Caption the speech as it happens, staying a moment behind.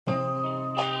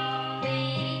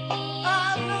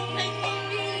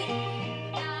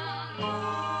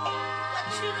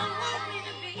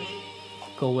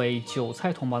各位韭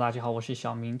菜同胞，大家好，我是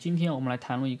小明。今天我们来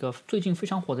谈论一个最近非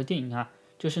常火的电影啊，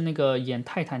就是那个演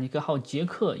泰坦尼克号杰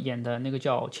克演的那个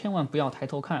叫千万不要抬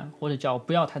头看，或者叫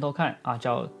不要抬头看啊，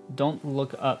叫 Don't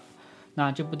Look Up。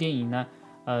那这部电影呢，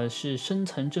是深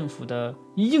层政府的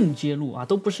硬揭露啊，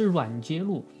都不是软揭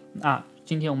露啊。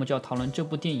今天我们就要讨论这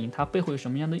部电影它背后有什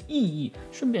么样的意义。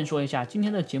顺便说一下，今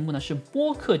天的节目呢是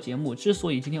播客节目，之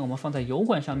所以今天我们放在油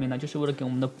管上面呢，就是为了给我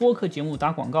们的播客节目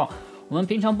打广告。我们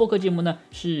平常播客节目呢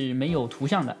是没有图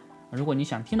像的，如果你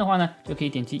想听的话呢，就可以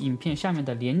点击影片下面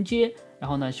的连接，然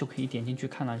后呢就可以点进去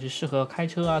看了，是适合开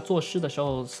车啊、做事的时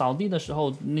候、扫地的时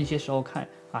候那些时候看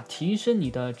啊，提升你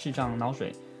的智障脑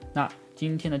水。那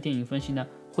今天的电影分析呢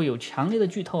会有强烈的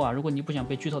剧透啊，如果你不想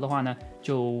被剧透的话呢，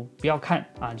就不要看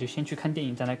啊，就先去看电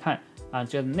影再来看啊。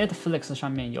这 Netflix 上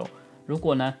面有，如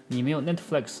果呢你没有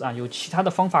Netflix 啊，有其他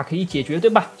的方法可以解决，对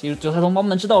吧？就韭菜同胞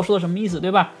们知道我说的什么意思，对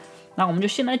吧？那我们就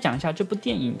先来讲一下这部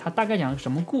电影它大概讲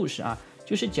什么故事啊，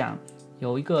就是讲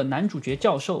有一个男主角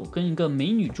教授跟一个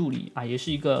美女助理啊，也是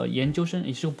一个研究生，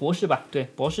也是个博士吧，对，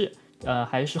博士，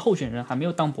还是候选人，还没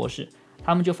有当博士，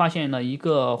他们就发现了一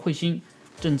个彗星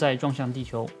正在撞向地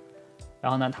球。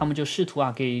然后呢，他们就试图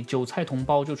啊给韭菜同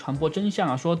胞就传播真相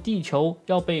啊，说地球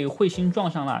要被彗星撞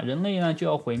上了，人类呢就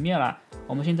要毁灭了，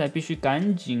我们现在必须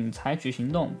赶紧采取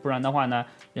行动，不然的话呢，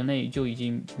人类就已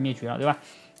经灭绝了，对吧？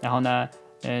然后呢，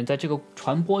在这个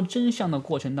传播真相的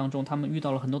过程当中，他们遇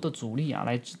到了很多的阻力啊，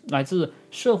来自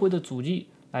社会的阻力，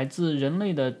来自人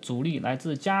类的阻力，来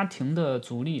自家庭的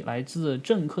阻力，来自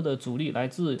政客的阻力，来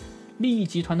自利益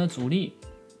集团的阻力，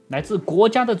来自国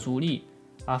家的阻力。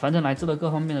啊，反正来自了各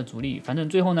方面的阻力，反正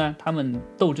最后呢，他们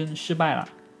斗争失败了，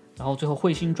然后最后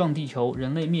彗星撞地球，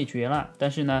人类灭绝了。但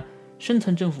是呢，深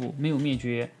层政府没有灭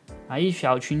绝啊，一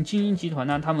小群精英集团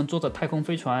呢，他们坐着太空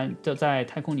飞船，在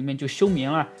太空里面就休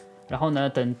眠了。然后呢，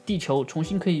等地球重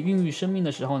新可以孕育生命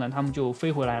的时候呢，他们就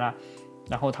飞回来了，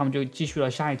然后他们就继续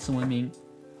了下一次文明。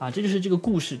啊，这就是这个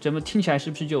故事，怎么听起来是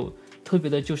不是就特别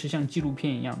的，就是像纪录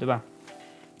片一样，对吧？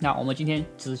那我们今天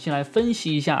仔细来分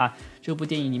析一下啊，这部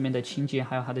电影里面的情节，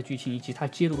还有它的剧情，以及它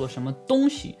揭露了什么东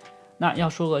西。那要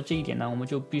说了这一点呢，我们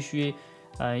就必须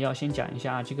要先讲一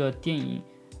下啊，这个电影，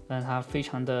它非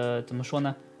常的怎么说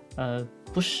呢？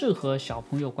不适合小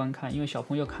朋友观看，因为小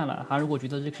朋友看了，他如果觉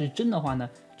得这个是真的话呢，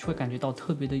就会感觉到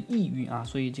特别的抑郁啊，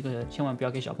所以这个千万不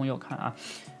要给小朋友看啊。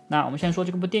那我们先说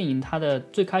这部电影它的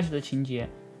最开始的情节，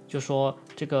就说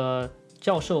这个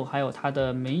教授还有他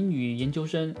的美女研究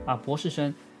生啊，博士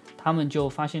生。他们就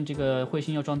发现这个彗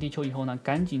星要撞地球以后呢，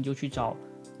赶紧就去找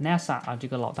NASA 啊这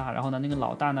个老大，然后呢那个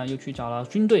老大呢又去找了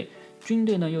军队，军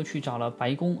队呢又去找了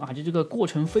白宫啊，就这个过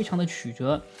程非常的曲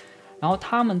折。然后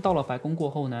他们到了白宫过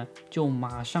后呢，就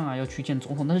马上啊要去见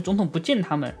总统，但是总统不见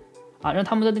他们啊，让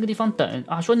他们在那个地方等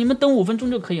啊，说你们等5分钟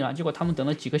就可以了。结果他们等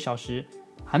了几个小时，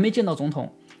还没见到总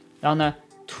统。然后呢，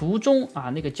途中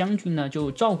啊那个将军呢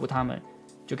就照顾他们，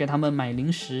就给他们买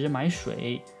零食买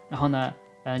水，然后呢。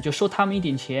就收他们一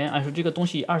点钱啊，说这个东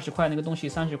西20块，那个东西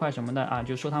30块什么的啊，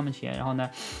就收他们钱，然后呢，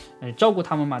照顾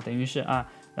他们嘛，等于是啊，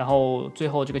然后最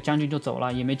后这个将军就走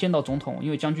了，也没见到总统，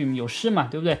因为将军有事嘛，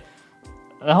对不对？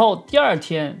然后第2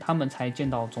天他们才见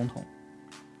到总统。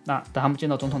那等他们见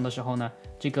到总统的时候呢，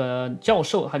这个教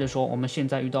授他就说，我们现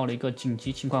在遇到了一个紧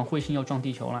急情况，彗星要撞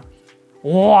地球了。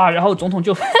哇，然后总统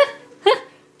就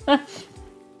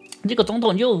这个总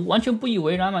统就完全不以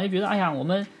为然嘛，就觉得哎呀，我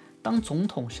们当总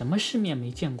统什么世面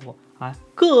没见过啊？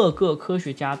各个科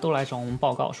学家都来找我们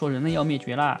报告，说人类要灭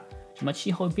绝啦，什么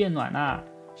气候变暖啦，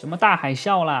什么大海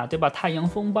啸啦，对吧？太阳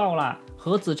风暴啦，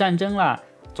核子战争啦，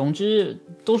总之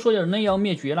都说人类要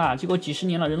灭绝啦。结果几十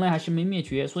年了，人类还是没灭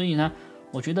绝。所以呢，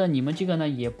我觉得你们这个呢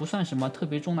也不算什么特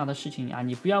别重大的事情啊，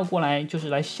你不要过来就是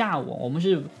来吓我，我们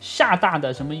是吓大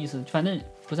的，什么意思？反正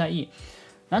不在意。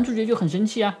男主角就很生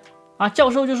气啊，教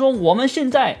授就说我们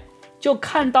现在就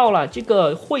看到了这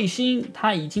个彗星，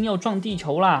它已经要撞地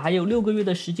球了，还有6个月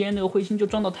的时间，那个彗星就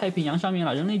撞到太平洋上面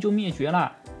了，人类就灭绝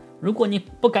了。如果你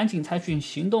不赶紧采取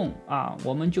行动啊，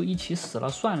我们就一起死了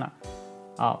算了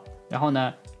啊。然后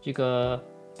呢，这个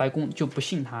白宫就不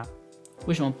信他，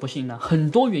为什么不信呢？很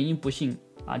多原因不信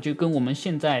啊，就跟我们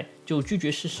现在就拒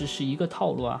绝事实是一个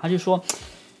套路啊。他就说，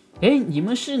你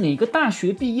们是哪个大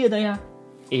学毕业的呀？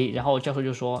然后教授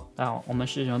就说啊，我们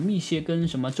是什么密歇根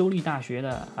什么州立大学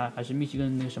的啊，还是密歇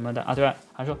根那个什么的啊，对吧？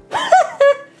他说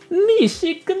密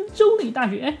歇根州立大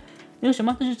学，那个什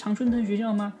么，那是常春藤学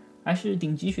校吗？还是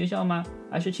顶级学校吗？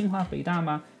还是清华北大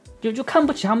吗？就看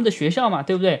不起他们的学校嘛，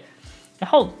对不对？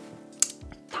然后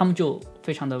他们就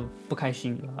非常的不开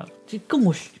心啊，这跟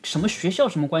我什么学校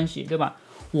什么关系，对吧？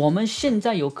我们现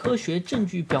在有科学证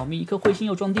据表明一颗彗星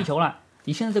要撞地球了，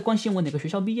你现在在关心我哪个学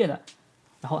校毕业的？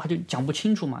然后他就讲不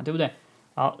清楚嘛，对不对？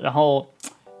好，然后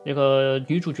这个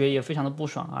女主角也非常的不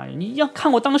爽啊！你要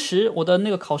看我当时我的那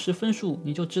个考试分数，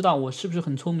你就知道我是不是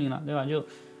很聪明了，对吧？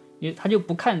他就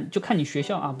不看，就看你学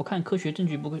校啊，不看科学证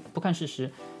据，不看事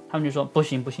实。他们就说不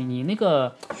行，你那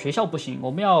个学校不行，我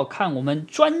们要看我们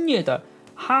专业的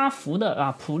哈佛的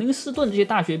啊、普林斯顿这些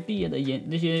大学毕业的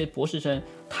那些博士生，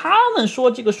他们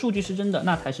说这个数据是真的，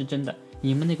那才是真的，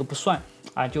你们那个不算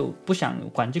啊，就不想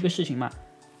管这个事情嘛。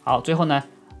好，最后呢，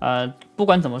不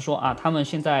管怎么说啊，他们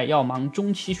现在要忙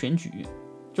中期选举。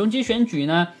中期选举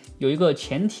呢，有一个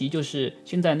前提就是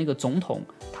现在那个总统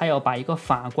他要把一个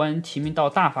法官提名到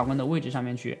大法官的位置上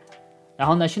面去。然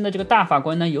后呢，现在这个大法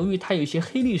官呢，由于他有一些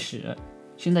黑历史，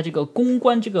现在这个公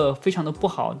关这个非常的不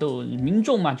好，都民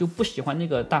众嘛就不喜欢那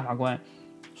个大法官，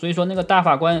所以说那个大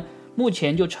法官目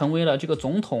前就成为了这个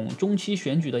总统中期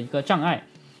选举的一个障碍。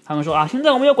他们说啊，现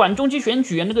在我们要管中期选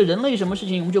举，那个人类什么事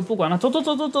情我们就不管了，走，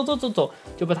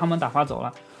就被他们打发走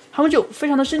了。他们就非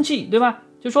常的生气，对吧？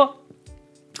就说，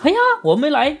哎呀，我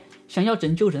们来想要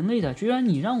拯救人类的，居然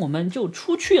你让我们就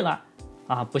出去了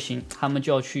啊！不行，他们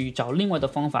就要去找另外的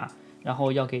方法，然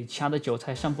后要给其他的韭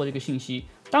菜散播这个信息。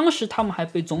当时他们还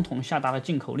被总统下达了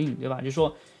禁口令，对吧？就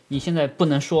说你现在不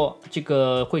能说这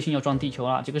个彗星要撞地球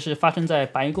了，这个是发生在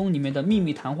白宫里面的秘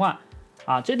密谈话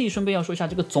啊。这里顺便要说一下，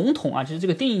这个总统啊，其实这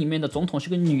个电影里面的总统是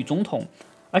个女总统，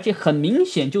而且很明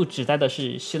显就指代的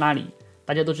是希拉里。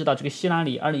大家都知道这个希拉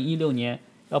里2016年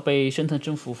要被深层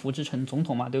政府扶植成总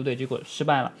统嘛，对不对？结果失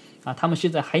败了啊，他们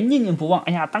现在还念念不忘。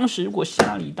哎呀，当时如果希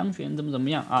拉里当选怎么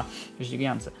样啊，就是这个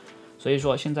样子。所以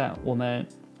说现在我们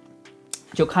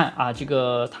就看啊，这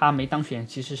个他没当选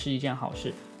其实是一件好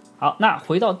事。好，那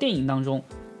回到电影当中，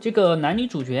这个男女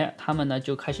主角他们呢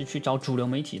就开始去找主流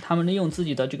媒体，他们利用自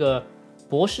己的这个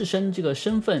博士生这个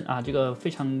身份啊，这个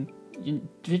非常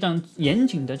严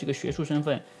谨的这个学术身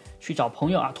份，去找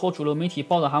朋友啊，托主流媒体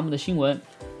报道他们的新闻。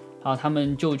啊，他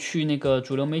们就去那个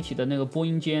主流媒体的那个播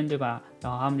音间，对吧？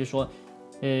然后他们就说，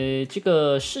这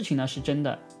个事情呢是真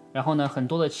的。然后呢，很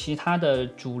多的其他的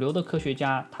主流的科学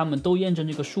家，他们都验证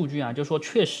这个数据啊，就说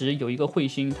确实有一个彗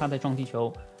星它在撞地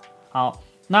球。好，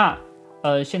那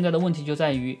现在的问题就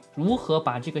在于如何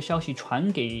把这个消息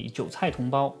传给韭菜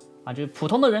同胞啊，就是普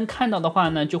通的人看到的话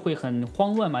呢，就会很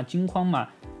慌乱嘛，惊慌嘛。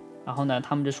然后呢，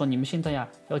他们就说你们现在呀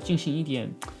要进行一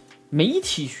点媒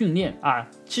体训练啊。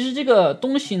其实这个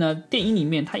东西呢，电影里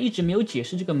面他一直没有解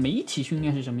释这个媒体训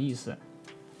练是什么意思。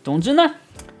总之呢，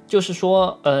就是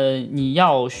说你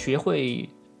要学会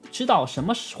知道什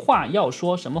么话要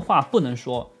说，什么话不能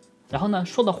说，然后呢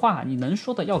说的话你能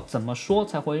说的要怎么说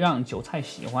才会让韭菜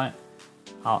喜欢。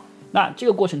好，那这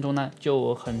个过程中呢，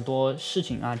就很多事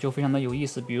情啊就非常的有意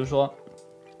思。比如说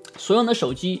所有的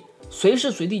手机随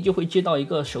时随地就会接到一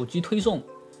个手机推送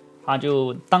啊，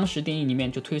就当时电影里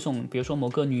面就推送，比如说某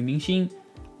个女明星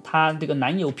她这个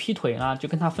男友劈腿了，就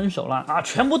跟她分手了啊，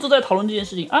全部都在讨论这件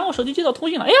事情啊。我手机接到通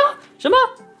信了，哎呀，什么？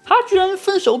他居然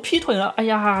分手劈腿了，哎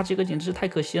呀，这个简直是太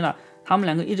可惜了。他们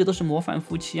两个一直都是模范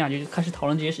夫妻啊，就开始讨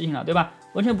论这些事情了，对吧？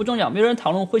完全不重要，没有人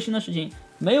讨论彗星的事情，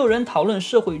没有人讨论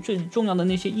社会最重要的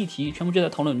那些议题，全部就在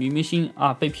讨论女明星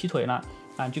啊被劈腿了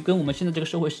啊，就跟我们现在这个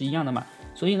社会是一样的嘛。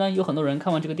所以呢，有很多人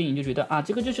看完这个电影就觉得啊，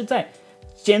这个就是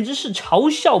简直是嘲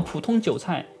笑普通韭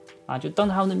菜啊，就当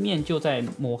着他们的面就在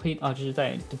抹黑啊，就是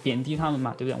在贬低他们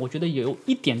嘛，对不对？我觉得有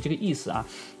一点这个意思啊，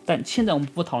但现在我们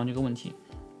不讨论这个问题。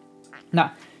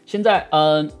那现在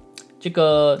这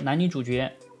个男女主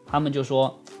角他们就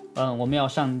说我们要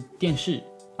上电视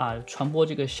啊传播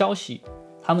这个消息，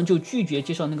他们就拒绝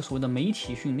接受那个所谓的媒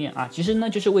体训练啊，其实呢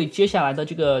就是为接下来的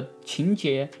这个情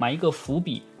节埋一个伏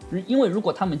笔，因为如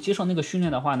果他们接受那个训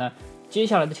练的话呢，接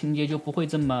下来的情节就不会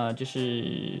这么就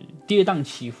是跌宕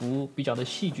起伏，比较的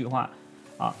戏剧化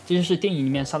啊，这就是电影里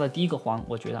面撒的第一个谎，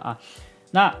我觉得啊。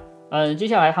那接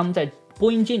下来他们在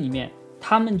播音间里面，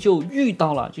他们就遇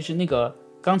到了就是那个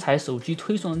刚才手机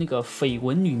推送的那个绯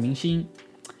闻女明星，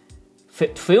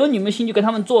绯闻女明星就跟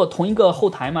他们坐同一个后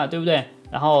台嘛，对不对？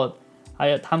然后还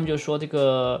有他们就说这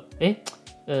个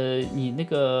你那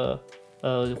个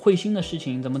彗星的事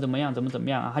情怎么样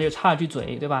啊，他就插了句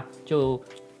嘴，对吧？就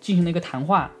进行了一个谈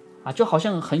话啊，就好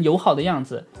像很友好的样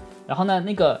子。然后呢，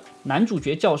那个男主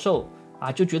角教授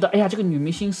啊就觉得，哎呀，这个女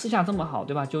明星私下这么好，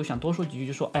对吧？就想多说几句，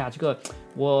就说，哎呀，这个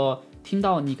我听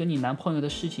到你跟你男朋友的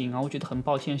事情啊，我觉得很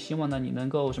抱歉，希望呢你能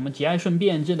够什么节哀顺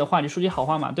变之类的话，就说些好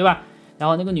话嘛，对吧？然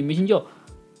后那个女明星就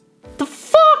the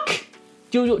fuck，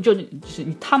 就是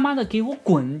你他妈的给我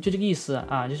滚，就这个意思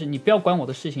啊，就是你不要管我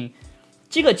的事情。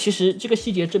其实这个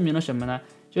细节证明了什么呢？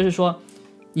就是说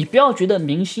你不要觉得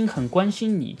明星很关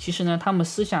心你，其实呢他们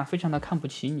私下非常的看不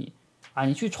起你啊。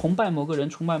你去崇拜某个人，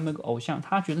崇拜某个偶像，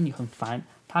他觉得你很烦，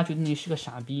他觉得你是个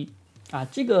傻逼啊，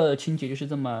这个情节就是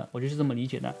我就是这么理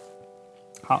解的。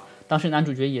好，当时男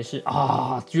主角也是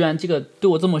啊，居然这个对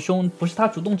我这么凶，不是他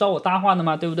主动找我搭话的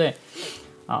吗？对不对？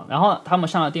啊，然后他们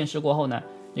上了电视过后呢，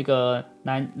那个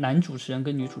男主持人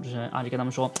跟女主持人啊，就跟他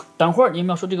们说，等会儿你们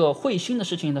要说这个彗星的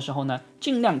事情的时候呢，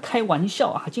尽量开玩笑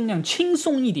啊，尽量轻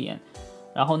松一点。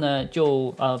然后呢，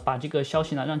就把这个消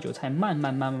息呢让韭菜慢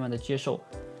慢的接受。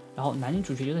然后男女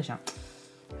主角就在想，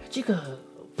这个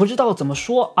不知道怎么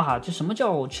说啊，这什么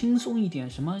叫轻松一点？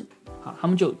什么啊？他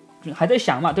们就还在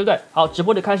想嘛，对不对？好，直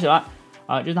播就开始了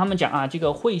啊，就是他们讲啊这个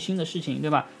彗星的事情，对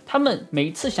吧？他们每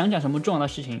次想讲什么重要的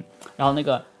事情，然后那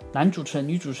个男主持人、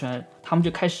女主持人他们就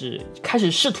开始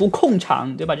试图控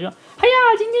场，对吧？就说，哎呀，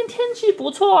今天天气不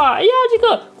错啊，哎呀，这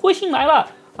个彗星来了。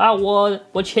啊，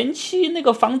我前期那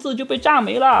个房子就被炸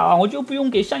没了啊，我就不用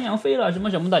给赡养费了，什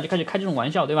么什么的，就开始开这种玩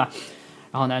笑，对吧？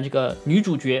然后呢，这个女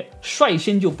主角率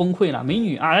先就崩溃了，美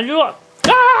女啊，就说啊，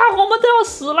我们都要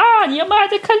死了，你们还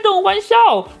在开这种玩笑，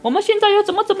我们现在要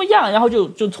怎么样？然后就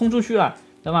冲出去了，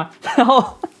对吧？然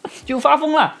后就发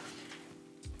疯了。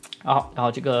然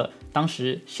后这个当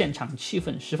时现场气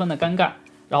氛十分的尴尬，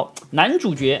然后男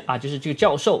主角啊，就是这个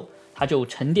教授，他就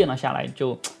沉淀了下来，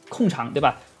就控场，对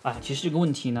吧？啊，其实这个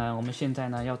问题呢，我们现在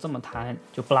呢要这么谈，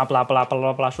就巴拉巴拉巴拉巴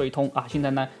拉巴拉说一通啊。现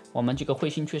在呢，我们这个彗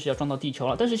星确实要撞到地球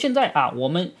了，但是现在啊，我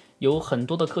们有很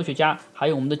多的科学家，还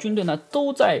有我们的军队呢，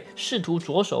都在试图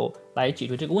着手来解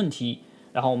决这个问题。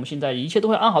然后我们现在一切都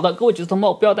会安好的，各位几次同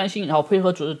胞不要担心。然后配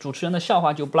合主持人的笑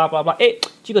话，就巴拉巴拉巴拉，哎，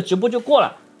这个直播就过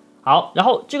了。好，然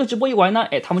后这个直播一完呢，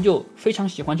哎，他们就非常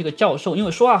喜欢这个教授，因为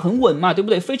说话很稳嘛，对不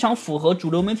对？非常符合主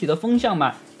流媒体的风向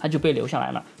嘛，他就被留下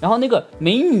来了。然后那个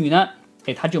美女呢？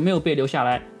哎，他就没有被留下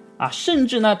来啊，甚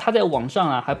至呢，他在网上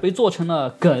啊还被做成了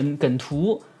梗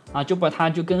图啊，就把他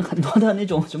就跟很多的那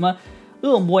种什么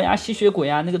恶魔呀、吸血鬼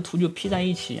呀那个图就 P 在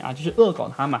一起啊，就是恶搞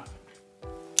他嘛。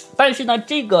但是呢，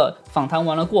这个访谈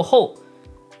完了过后，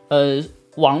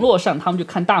网络上他们就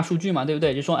看大数据嘛，对不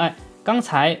对？就说哎，刚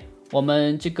才我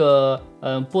们这个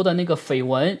播的那个绯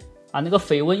闻。啊，那个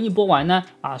绯闻一播完呢，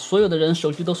啊，所有的人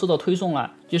手机都收到推送了，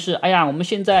就是哎呀，我们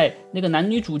现在那个男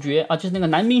女主角啊，就是那个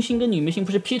男明星跟女明星不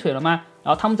是劈腿了吗？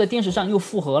然后他们在电视上又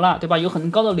复合了，对吧？有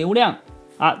很高的流量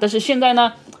啊，但是现在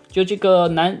呢，就这个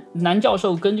男教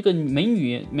授跟这个美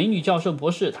女教授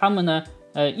博士，他们呢，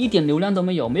一点流量都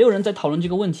没有，没有人在讨论这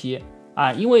个问题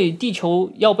啊，因为地球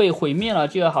要被毁灭了，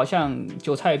这个好像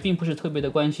韭菜并不是特别的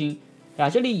关心。啊，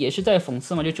这里也是在讽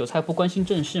刺嘛，就韭菜不关心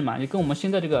正事嘛，就跟我们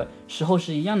现在这个时候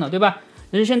是一样的，对吧？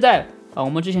但是现在啊，我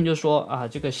们之前就说啊，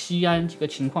这个西安这个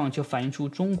情况就反映出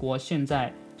中国现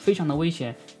在非常的危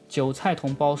险，韭菜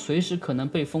同胞随时可能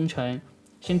被封城。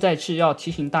现在是要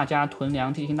提醒大家囤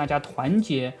粮，提醒大家团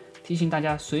结，提醒大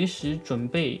家随时准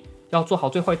备，要做好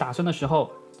最坏打算的时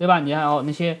候，对吧？你看哦，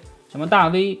那些什么大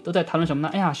V 都在谈论什么呢？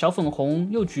哎呀，小粉红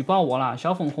又举报我了，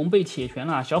小粉红被铁拳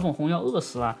了，小粉红要饿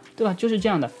死了，对吧？就是这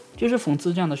样的，就是讽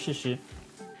刺这样的事实。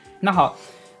那好，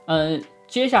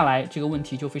接下来这个问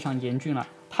题就非常严峻了。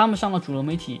他们上了主流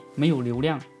媒体没有流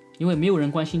量，因为没有人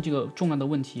关心这个重要的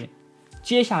问题。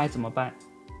接下来怎么办，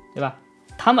对吧？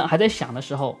他们还在想的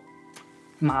时候，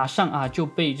马上啊就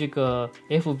被这个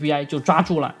FBI 就抓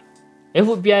住了。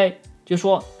FBI 就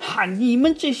说哈，你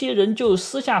们这些人就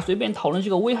私下随便讨论这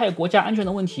个危害国家安全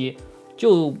的问题，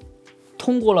就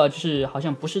通过了就是好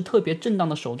像不是特别正当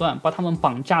的手段，把他们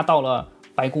绑架到了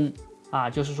白宫啊，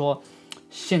就是说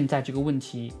现在这个问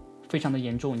题非常的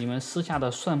严重，你们私下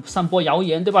的散播谣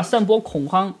言，对吧？散播恐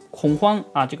慌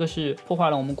啊，这个是破坏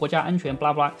了我们国家安全，巴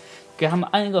拉巴拉，给他们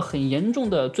按一个很严重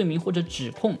的罪名或者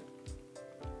指控。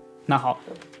那好，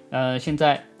现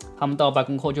在他们到白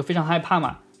宫后就非常害怕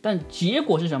嘛。但结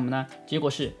果是什么呢？结果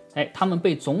是，他们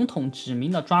被总统指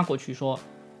名的抓过去说，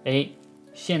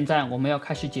现在我们要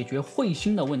开始解决彗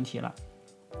星的问题了。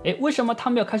为什么他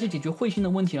们要开始解决彗星的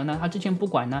问题了呢？他之前不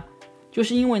管呢，就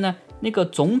是因为呢，那个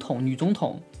女总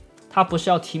统，她不是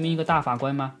要提名一个大法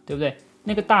官吗？对不对？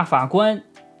那个大法官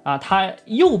啊，他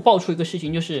又爆出一个事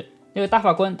情，就是那个大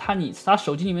法官他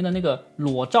手机里面的那个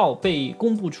裸照被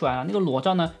公布出来了，那个裸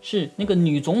照呢是那个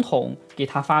女总统给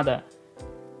他发的，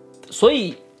所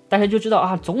以大家就知道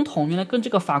啊，总统原来跟这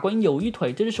个法官有一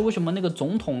腿，这就是为什么那个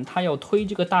总统他要推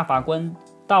这个大法官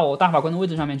到大法官的位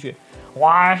置上面去，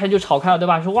哇，他就吵开了，对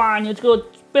吧？说哇，你这个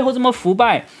背后这么腐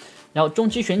败，然后中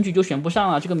期选举就选不上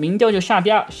了，这个民调就下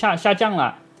降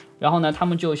了，然后呢，他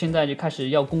们就现在就开始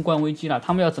要公关危机了。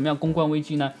他们要怎么样公关危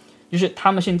机呢？就是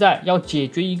他们现在要解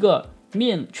决一个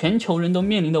全球人都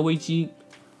面临的危机。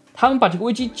他们把这个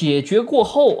危机解决过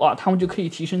后啊，他们就可以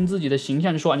提升自己的形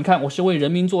象，就说你看我是为人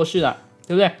民做事的，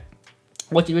对不对？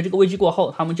我解决这个危机过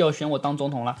后，他们就要选我当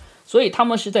总统了。所以他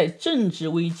们是在政治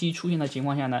危机出现的情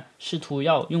况下呢，试图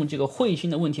要用这个彗星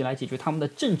的问题来解决他们的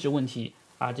政治问题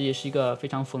啊，这也是一个非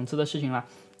常讽刺的事情了。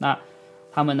那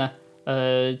他们呢，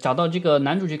找到这个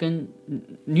男主角跟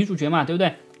女主角嘛，对不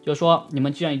对？就说你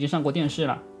们既然已经上过电视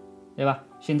了，对吧？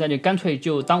现在就干脆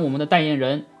就当我们的代言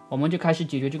人，我们就开始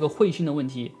解决这个彗星的问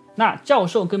题。那教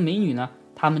授跟美女呢，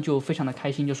他们就非常的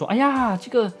开心，就说：“哎呀，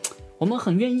这个我们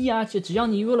很愿意啊，只要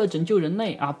你为了拯救人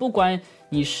类啊，不管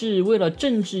你是为了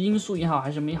政治因素也好，还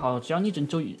是什么也好，只要你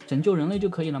拯救人类就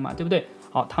可以了嘛，对不对？”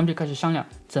好，他们就开始商量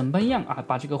怎么样啊，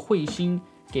把这个彗星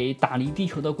给打离地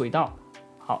球的轨道。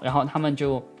好，然后他们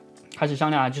就开始商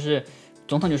量啊，就是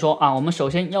总统就说啊，我们首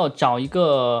先要找一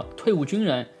个退伍军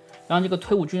人，让这个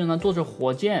退伍军人呢坐着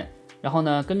火箭，然后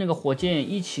呢跟这个火箭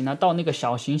一起呢到那个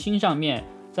小行星上面，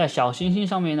在小行星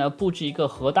上面呢布置一个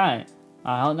核弹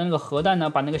啊，然后那个核弹呢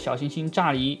把那个小行星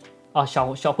炸离啊，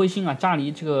小彗星啊炸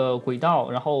离这个轨道，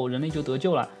然后人类就得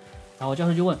救了。然后教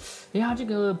授就问，哎呀，这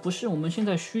个不是我们现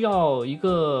在需要一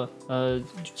个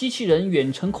机器人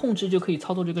远程控制就可以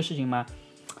操作这个事情吗？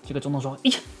这个总统说，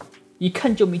哎呀，一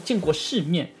看就没见过世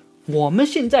面，我们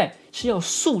现在是要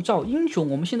塑造英雄，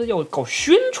我们现在要搞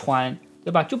宣传，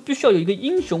对吧？就必须要有一个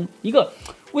英雄，一个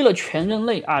为了全人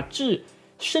类啊置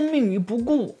生命于不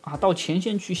顾啊到前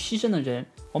线去牺牲的人，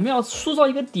我们要塑造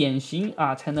一个典型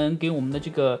啊，才能给我们的这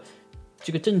个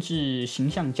政治形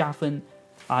象加分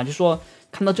啊。就说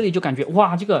看到这里就感觉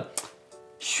哇，这个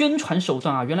宣传手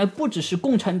段啊，原来不只是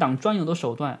共产党专有的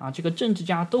手段啊，这个政治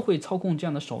家都会操控这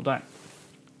样的手段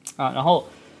啊。然后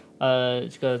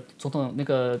这个总统那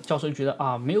个教授就觉得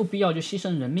啊，没有必要就牺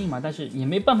牲人命嘛，但是也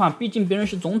没办法，毕竟别人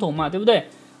是总统嘛，对不对？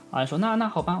啊，说那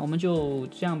好吧，我们就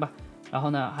这样吧。然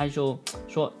后呢，还就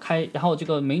说然后这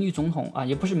个美女总统啊，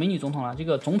也不是美女总统了，这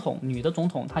个女的总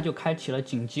统，她就开启了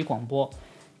紧急广播。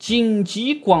紧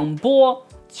急广播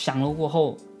响了过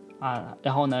后啊，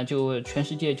然后呢，就全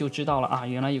世界就知道了啊，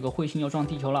原来有个彗星要撞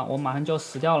地球了，我马上就要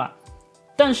死掉了。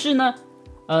但是呢，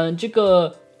这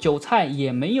个韭菜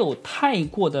也没有太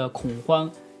过的恐慌，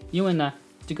因为呢，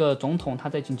这个总统他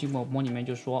在紧急广播里面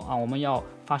就说啊，我们要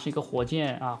发射一个火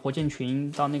箭啊，火箭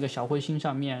群到那个小彗星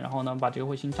上面，然后呢把这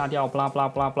个彗星炸掉，不啦不啦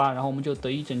不啦不啦，然后我们就得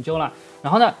以拯救了。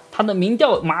然后呢，他的民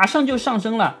调马上就上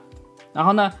升了。然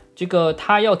后呢，这个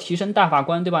他要提升大法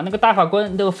官，对吧？那个大法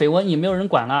官这个绯闻也没有人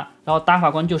管了，然后大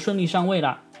法官就顺利上位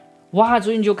了。哇，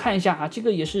所以你就看一下啊，这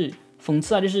个也是讽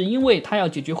刺啊，就是因为他要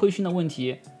解决彗星的问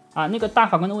题啊，那个大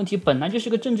法官的问题本来就是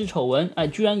个政治丑闻，哎，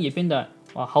居然也变得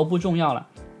毫不重要了。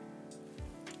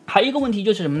还有一个问题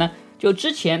就是什么呢？就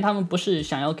之前他们不是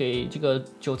想要给这个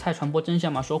韭菜传播真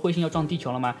相嘛，说彗星要撞地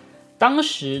球了吗？当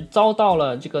时遭到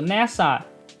了这个 NASA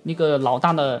那个老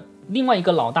大的另外一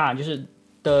个老大就是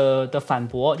的反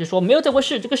驳，就说没有这回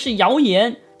事，这个是谣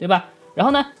言，对吧？然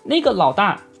后呢，那个老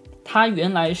大他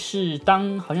原来是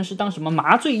好像是当什么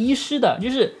麻醉医师的，就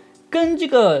是跟这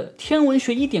个天文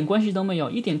学一点关系都没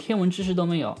有，一点天文知识都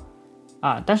没有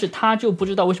啊。但是他就不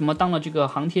知道为什么当了这个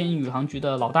航天宇航局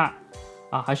的老大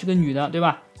啊，还是个女的，对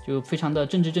吧？就非常的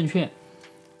政治正确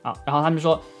啊。然后他们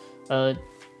说，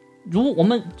我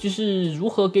们就是如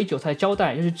何给韭菜交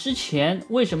代，就是之前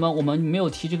为什么我们没有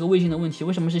提这个卫星的问题，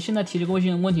为什么是现在提这个卫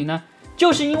星的问题呢？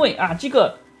就是因为啊，这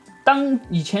个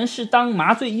以前是当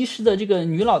麻醉医师的这个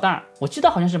女老大，我记得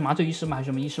好像是麻醉医师嘛，还是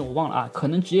什么医师，我忘了啊，可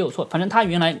能职业有错，反正她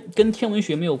原来跟天文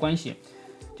学没有关系，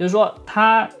就是说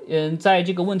她在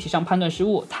这个问题上判断失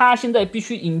误，她现在必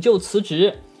须引咎辞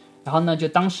职。然后呢，就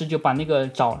当时就把那个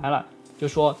找来了，就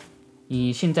说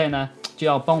你现在呢就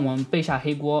要帮我们背下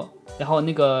黑锅。然后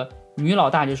那个女老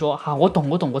大就说好，我懂，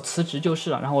我辞职就是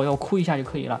了，然后我要哭一下就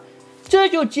可以了。这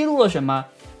就揭露了什么？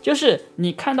就是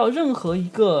你看到任何一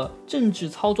个政治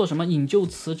操作，什么引咎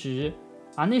辞职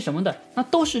啊，那什么的，那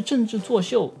都是政治作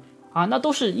秀啊，那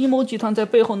都是阴谋集团在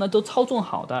背后呢都操纵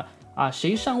好的啊，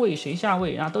谁上位谁下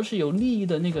位啊，都是有利益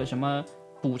的那个什么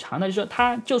补偿的，就是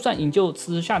他就算引咎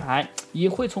辞职下台，也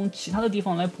会从其他的地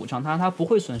方来补偿他不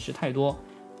会损失太多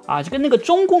啊，这跟那个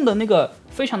中共的那个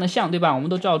非常的像，对吧？我们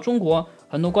都知道中国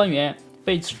很多官员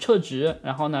被撤职，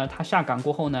然后呢他下岗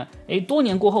过后呢，多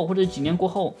年过后或者几年过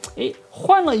后，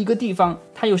换了一个地方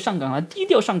他又上岗了，低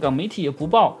调上岗，媒体也不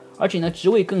报，而且呢职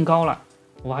位更高了。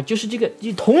哇，就是这个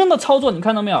同样的操作，你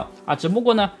看到没有啊？只不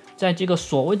过呢在这个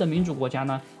所谓的民主国家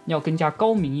呢要更加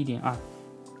高明一点啊。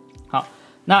好，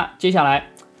那接下来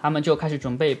他们就开始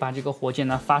准备把这个火箭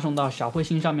呢发送到小彗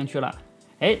星上面去了。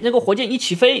那个火箭一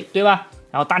起飞，对吧？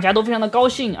然后大家都非常的高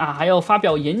兴啊，还要发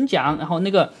表演讲。然后那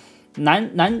个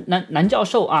男教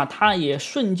授啊，他也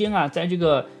瞬间啊在这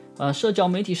个社交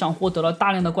媒体上获得了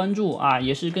大量的关注啊，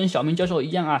也是跟小明教授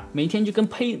一样啊，每天就跟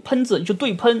喷子就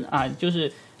对喷啊，就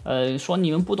是说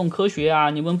你们不懂科学啊，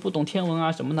你们不懂天文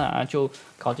啊什么的啊，就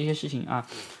搞这些事情啊。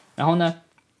然后呢，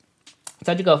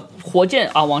在这个火箭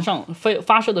啊往上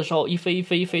发射的时候，一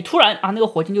飞，突然啊那个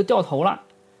火箭就掉头了。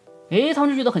他们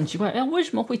就觉得很奇怪，为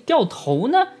什么会掉头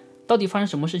呢？到底发生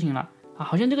什么事情了啊？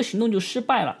好像这个行动就失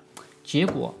败了。结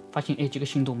果发现，这个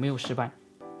行动没有失败。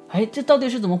这到底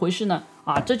是怎么回事呢？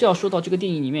啊，这就要说到这个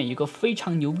电影里面有一个非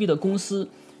常牛逼的公司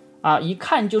啊，一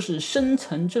看就是深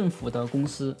层政府的公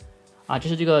司啊，就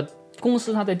是这个公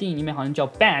司它在电影里面好像叫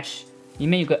Bash， 里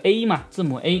面有个 A 嘛，字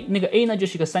母 A， 那个 A 呢就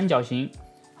是一个三角形。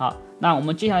好，那我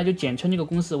们接下来就简称这个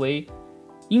公司为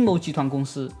阴谋集团公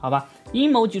司，好吧？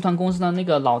阴谋集团公司呢，那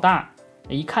个老大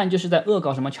一看就是在恶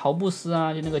搞什么乔布斯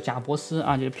啊，就那个贾伯斯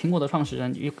啊，就是苹果的创始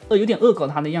人，有点恶搞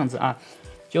他的样子啊。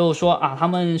就说啊，他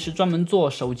们是专门做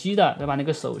手机的，对吧？那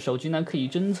个手机呢，可以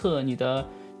侦测你的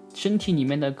身体里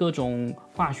面的各种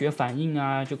化学反应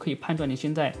啊，就可以判断你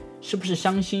现在是不是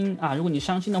伤心啊。如果你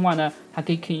伤心的话呢，它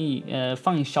可以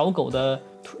放小狗的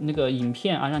那个影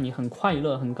片啊，让你很快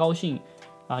乐、很高兴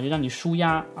啊，就让你舒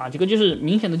压啊。这个就是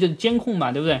明显的就是监控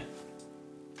嘛，对不对？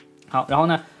好，然后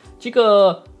呢，这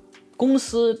个公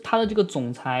司它的这个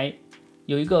总裁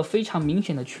有一个非常明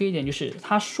显的缺点，就是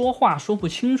他说话说不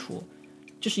清楚。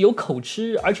就是有口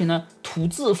吃，而且呢吐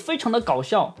字非常的搞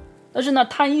笑，但是呢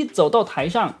他一走到台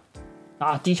上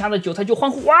啊，底下的韭菜就欢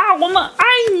呼，哇，我们爱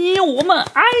你，我们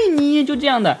爱你，就这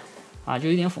样的啊，就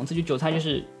有点讽刺，就韭菜就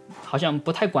是好像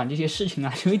不太管这些事情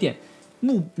啊，就有一点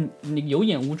有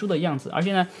眼无珠的样子。而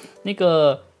且呢那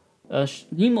个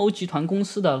阴谋集团公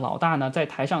司的老大呢，在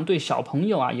台上对小朋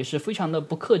友啊也是非常的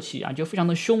不客气啊，就非常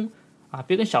的凶啊，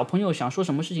别跟小朋友想说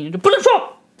什么事情就不能说，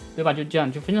对吧？就这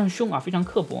样就非常凶啊，非常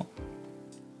刻薄。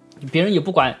别人也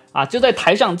不管啊，就在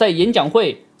台上在演讲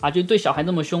会啊，就对小孩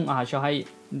那么凶啊，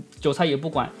韭菜也不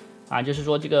管啊，就是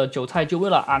说这个韭菜就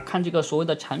为了啊看这个所谓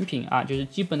的产品啊，就是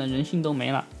基本的人性都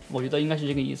没了，我觉得应该是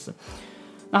这个意思。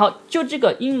然后就这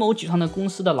个阴谋集团的公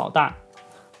司的老大，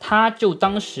他就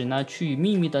当时呢去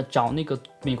秘密的找那个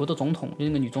美国的总统，就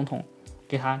那个女总统，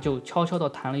给他就悄悄的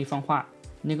谈了一番话。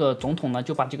那个总统呢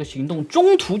就把这个行动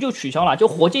中途就取消了，就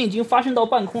火箭已经发射到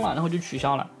半空了，然后就取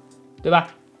消了，对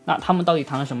吧？那他们到底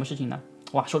谈了什么事情呢？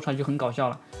哇，说出来就很搞笑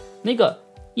了。那个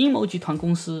阴谋集团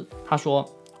公司他说，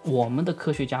我们的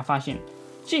科学家发现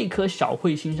这颗小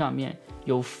彗星上面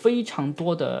有非常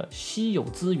多的稀有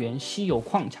资源、稀有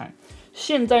矿产，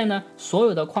现在呢所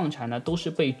有的矿产呢都是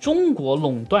被中国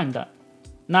垄断的。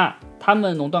那他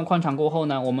们垄断矿产过后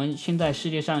呢，我们现在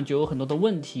世界上就有很多的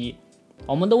问题，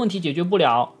我们的问题解决不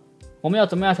了，我们要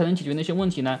怎么样才能解决那些问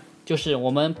题呢？就是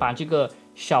我们把这个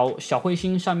小彗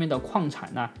星上面的矿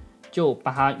产呢，就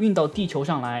把它运到地球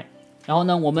上来，然后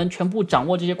呢，我们全部掌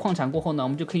握这些矿产过后呢，我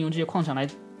们就可以用这些矿产来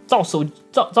造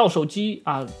手机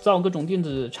啊，造各种电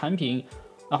子产品，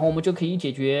然后我们就可以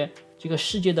解决这个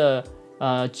世界的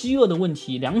饥饿的问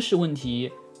题、粮食问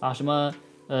题啊，什么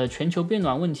全球变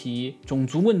暖问题、种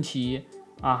族问题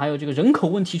啊，还有这个人口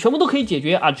问题，全部都可以解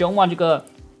决啊，只要把这个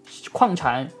矿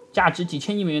产。价值几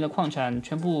千亿美元的矿产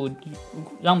全部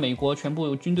让美国全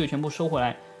部军队全部收回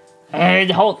来，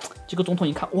然后这个总统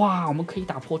一看，哇，我们可以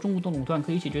打破中国的垄断，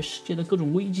可以解决世界的各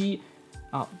种危机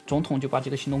啊，总统就把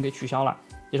这个行动给取消了，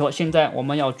就说现在我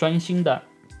们要专心的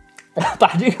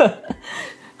把这个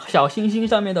小行星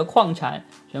上面的矿产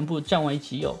全部占为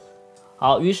己有。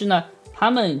好，于是呢，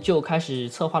他们就开始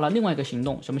策划了另外一个行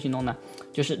动，什么行动呢？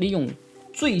就是利用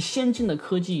最先进的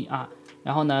科技啊。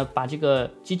然后呢，把这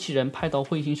个机器人派到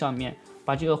彗星上面，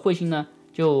把这个彗星呢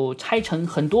就拆成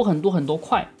很多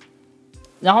块，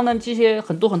然后呢，这些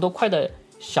很多块的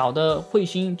小的彗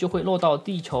星就会落到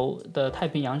地球的太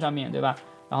平洋上面，对吧？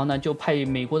然后呢，就派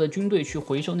美国的军队去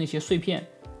回收那些碎片，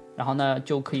然后呢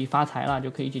就可以发财了，就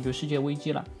可以解决世界危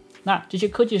机了。那这些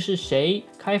科技是谁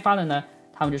开发的呢？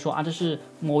他们就说啊，这是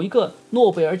某一个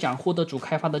诺贝尔奖获得主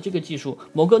开发的这个技术，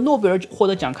某个诺贝尔获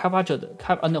得奖开发者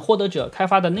的获得者开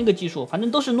发的那个技术，反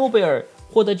正都是诺贝尔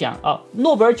获得奖啊，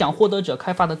诺贝尔奖获得者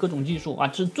开发的各种技术啊，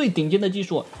这是最顶尖的技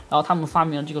术。然后他们发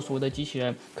明了这个所谓的机器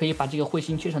人，可以把这个彗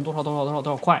星切成多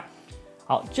少块。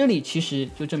好，这里其实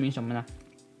就证明什么呢？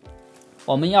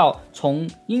我们要从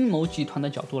阴谋集团的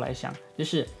角度来想，就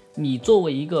是你作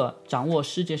为一个掌握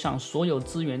世界上所有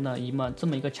资源的这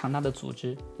么一个强大的组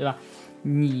织，对吧？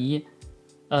你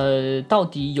到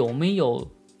底有没有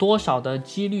多少的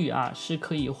几率啊是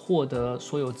可以获得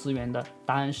所有资源的？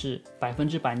答案是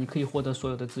100%，你可以获得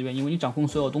所有的资源，因为你掌控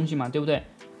所有东西嘛，对不对？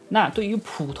那对于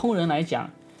普通人来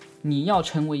讲，你要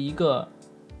成为一个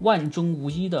万中无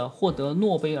一的获得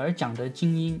诺贝尔奖的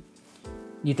精英，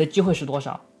你的机会是多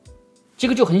少？这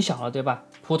个就很小了，对吧？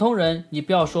普通人你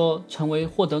不要说成为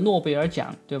获得诺贝尔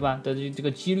奖，对吧的这个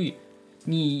几率，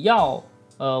你要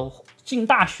进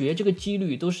大学这个几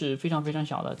率都是非常非常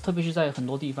小的，特别是在很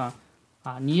多地方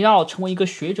啊，你要成为一个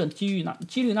学者的几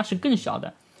率那是更小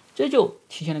的。这就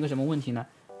体现了个什么问题呢？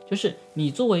就是你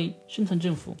作为深层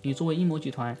政府，你作为阴谋集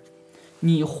团，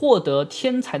你获得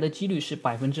天才的几率是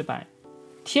100%，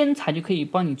天才就可以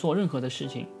帮你做任何的事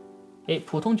情。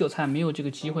普通韭菜没有这个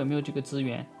机会，没有这个资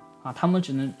源啊，他们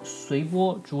只能随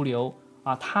波逐流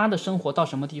啊，他的生活到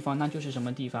什么地方那就是什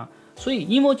么地方。所以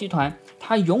阴谋集团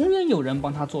他永远有人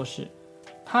帮他做事，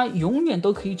他永远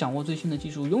都可以掌握最新的技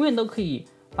术，永远都可以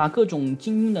把各种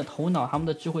精英的头脑他们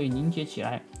的智慧凝结起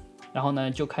来，然后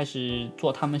呢就开始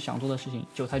做他们想做的事情，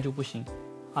韭菜就不行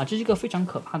啊，这是一个非常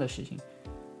可怕的事情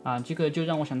啊。这个就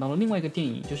让我想到了另外一个电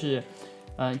影，就是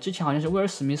之前好像是威尔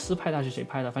史密斯拍的还是谁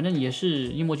拍的，反正也是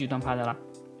阴谋集团拍的啦，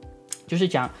就是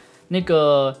讲那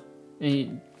个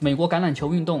美国橄榄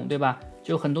球运动，对吧？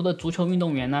就很多的足球运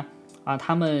动员呢啊，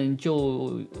他们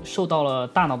就受到了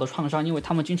大脑的创伤，因为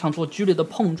他们经常做剧烈的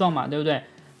碰撞嘛，对不对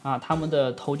啊？他们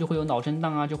的头就会有脑震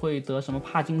荡啊，就会得什么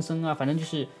帕金森啊，反正就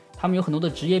是他们有很多的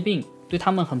职业病，对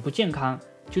他们很不健康。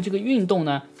就这个运动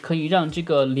呢，可以让这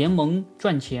个联盟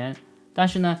赚钱，但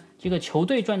是呢，这个球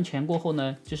队赚钱过后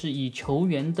呢，就是以球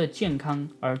员的健康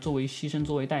而作为牺牲，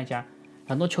作为代价。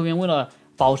很多球员为了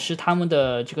保持他们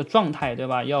的这个状态，对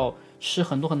吧？要吃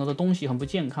很多很多的东西，很不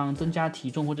健康，增加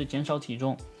体重或者减少体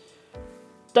重。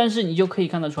但是你就可以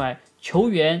看得出来，球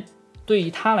员对于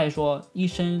他来说，一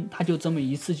生他就这么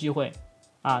一次机会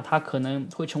啊，他可能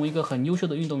会成为一个很优秀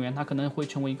的运动员，他可能会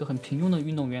成为一个很平庸的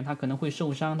运动员，他可能会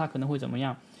受伤，他可能会怎么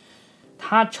样，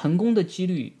他成功的几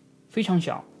率非常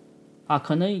小啊。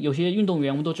可能有些运动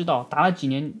员我们都知道，打了几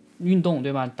年运动，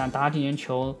对吧？打了几年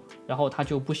球，然后他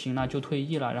就不行了，就退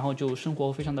役了，然后就生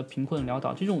活非常的贫困潦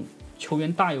倒，这种球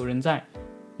员大有人在，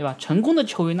对吧？成功的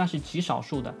球员那是极少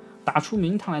数的，打出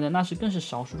名堂来的那是更是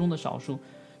少数中的少数，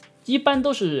一般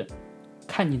都是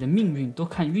看你的命运，都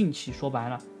看运气，说白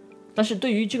了。但是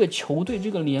对于这个球队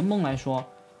这个联盟来说，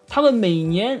他们每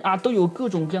年啊都有各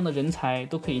种各样的人才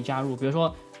都可以加入，比如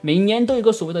说每年都有一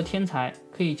个所谓的天才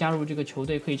可以加入这个球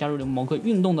队，可以加入某个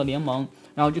运动的联盟，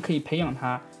然后就可以培养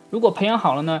他。如果培养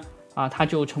好了呢，啊他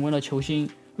就成为了球星；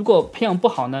如果培养不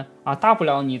好呢，啊大不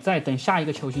了你再等下一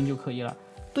个球星就可以了。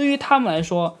对于他们来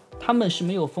说，他们是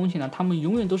没有风险的，他们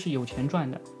永远都是有钱赚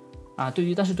的啊。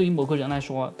但是对于某个人来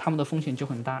说，他们的风险就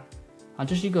很大啊。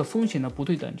这是一个风险的不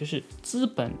对等，就是资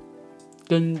本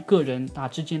跟个人啊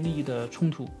之间利益的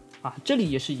冲突啊。这里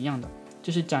也是一样的，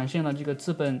这是展现了这个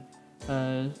资本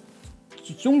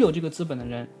拥有这个资本的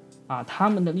人啊，他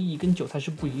们的利益跟韭菜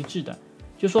是不一致的。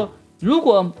就是说，如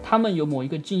果他们有某一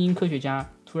个精英科学家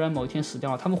突然某一天死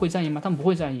掉了，他们会在意吗？他们不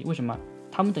会在意，为什么？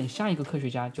他们等下一个科学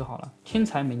家就好了，天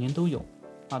才每年都有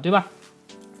啊，对吧？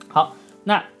好，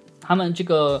那他们这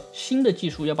个新的技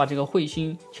术要把这个彗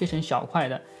星切成小块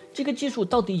的，这个技术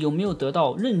到底有没有得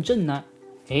到认证呢？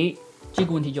这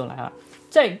个问题就来了。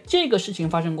在这个事情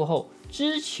发生过后，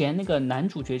之前那个男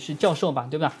主角是教授吧，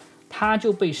对吧？他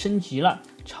就被升级了，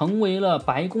成为了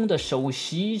白宫的首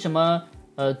席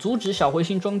阻止小彗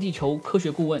星撞地球科学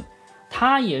顾问，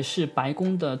他也是白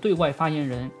宫的对外发言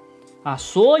人啊，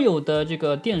所有的这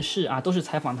个电视啊都是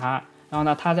采访他。然后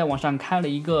呢，他在网上开了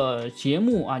一个节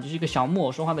目啊，就是一个小木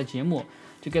偶说话的节目，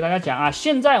就给大家讲啊，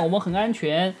现在我们很安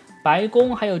全，白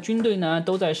宫还有军队呢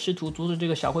都在试图阻止这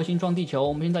个小彗星撞地球，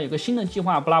我们现在有个新的计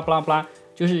划，不啦不啦不啦，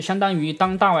就是相当于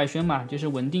当大外宣嘛，就是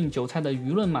稳定韭菜的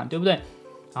舆论嘛，对不对？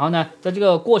然后呢，在这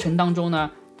个过程当中呢，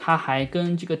他还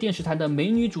跟这个电视台的美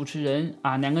女主持人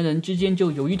啊，两个人之间就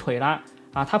有一腿了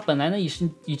啊。他本来呢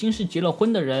已经是结了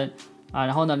婚的人啊，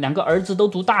然后呢两个儿子都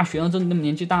读大学了，这那么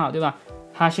年纪大了，对吧？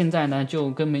他现在呢就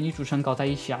跟美女主持人搞在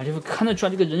一起啊，就是看得出来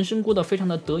这个人生过得非常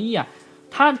的得意啊。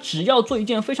他只要做一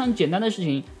件非常简单的事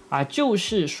情啊，就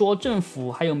是说政府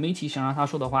还有媒体想让他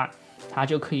说的话，他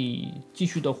就可以继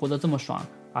续的活得这么爽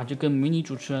啊，就跟美女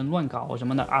主持人乱搞什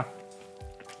么的啊。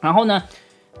然后呢，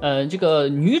这个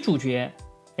女主角，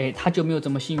她就没有这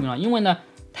么幸运了，因为呢，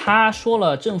她说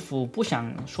了政府不想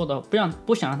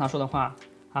让她说的话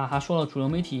啊，她说了主流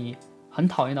媒体很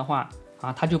讨厌的话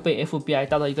啊，她就被 FBI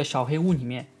带到一个小黑屋里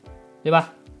面，对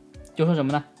吧？就说什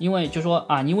么呢？因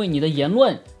为你的言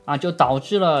论啊，就导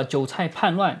致了韭菜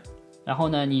叛乱，然后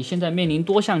呢，你现在面临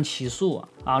多项起诉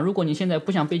啊。如果你现在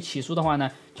不想被起诉的话呢，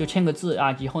就签个字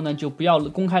啊，以后呢就不要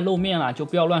公开露面了，就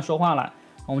不要乱说话了，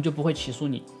我们就不会起诉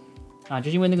你啊。就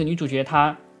是因为那个女主角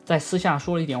她在私下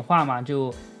说了一点话嘛，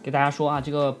就给大家说啊，这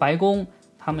个白宫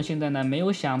他们现在呢没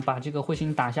有想把这个彗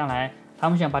星打下来，他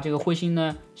们想把这个彗星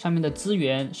呢上面的资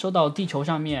源收到地球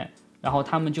上面，然后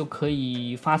他们就可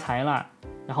以发财了，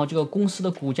然后这个公司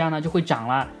的股价呢就会涨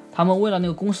了。他们为了那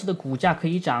个公司的股价可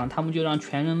以涨，他们就让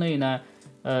全人类呢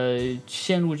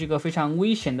陷入这个非常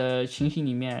危险的情形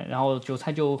里面，然后韭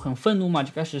菜就很愤怒嘛，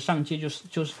就开始上街就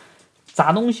是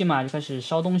砸东西嘛，就开始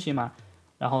烧东西嘛，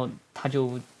然后他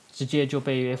就直接就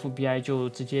被 FBI 就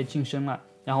直接晋升了，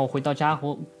然后回到家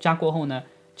过后呢，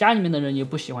家里面的人也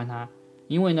不喜欢他，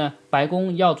因为呢白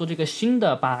宫要做这个新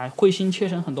的把彗星切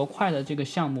成很多块的这个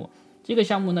项目，这个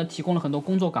项目呢提供了很多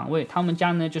工作岗位，他们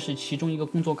家呢就是其中一个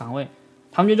工作岗位，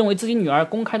他们就认为自己女儿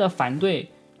公开的反对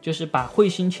就是把彗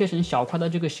星切成小块的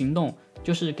这个行动，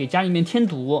就是给家里面添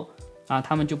堵啊，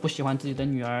他们就不喜欢自己的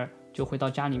女儿就回到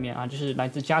家里面啊，这是来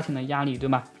自家庭的压力，对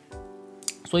吧？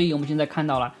所以我们现在看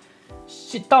到了，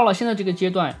到了现在这个阶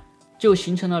段，就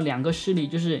形成了2个势力，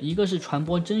就是一个是传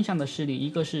播真相的势力，一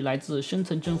个是来自深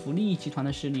层政府利益集团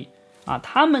的势力啊，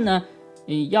他们呢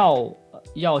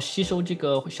要吸收这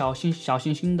个小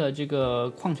行星的这个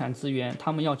矿产资源，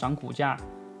他们要涨股价，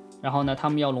然后呢他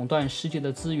们要垄断世界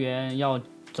的资源，要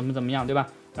怎么样，对吧？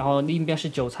然后另一边是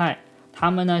韭菜，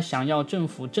他们呢想要政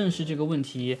府正视这个问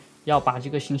题，要把这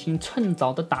个行星趁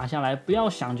早的打下来，不要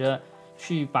想着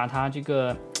去把它这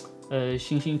个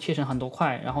行星切成很多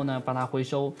块，然后呢把它回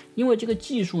收，因为这个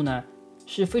技术呢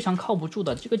是非常靠不住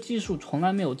的，这个技术从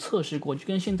来没有测试过，就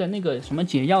跟现在那个什么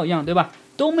解药一样，对吧？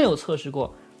都没有测试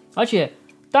过，而且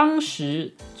当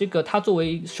时这个他作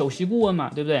为首席顾问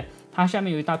嘛，对不对？他下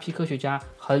面有一大批科学家，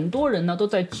很多人呢都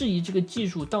在质疑这个技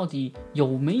术到底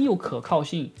有没有可靠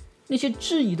性，那些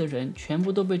质疑的人全部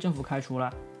都被政府开除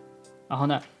了。然后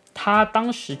呢，他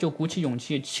当时就鼓起勇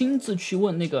气亲自去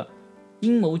问那个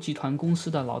阴谋集团公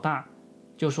司的老大，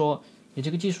就说你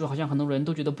这个技术好像很多人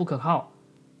都觉得不可靠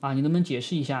啊，你能不能解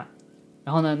释一下？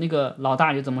然后呢，那个老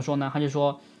大就怎么说呢？他就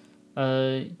说，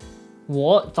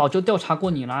我早就调查过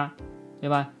你啦，对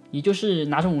吧？你就是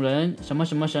哪种人，什么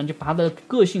什么神，就把他的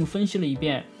个性分析了一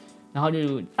遍，然后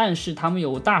就暗示他们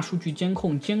有大数据监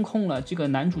控了这个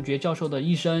男主角教授的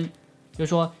一生，就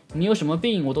说你有什么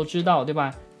病我都知道，对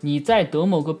吧？你在得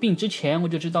某个病之前我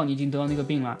就知道你已经得到那个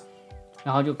病了，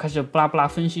然后就开始布拉布拉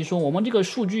分析说我们这个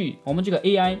数据，我们这个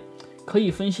AI 可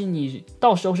以分析你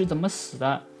到时候是怎么死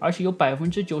的，而且有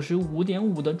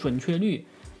95.5%的准确率。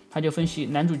他就分析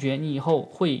男主角你以后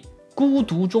会孤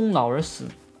独终老而死。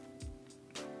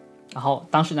然后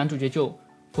当时男主角就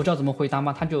不知道怎么回答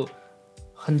嘛，他就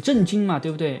很震惊嘛，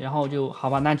对不对？然后就好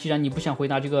吧，那既然你不想回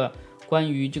答这个关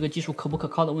于这个技术可不可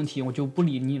靠的问题，我就不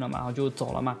理你了嘛，然后就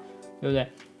走了嘛，对不对？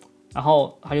然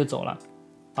后他就走了。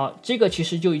好，这个其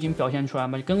实就已经表现出来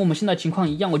嘛，跟我们现在情况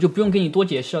一样，我就不用给你多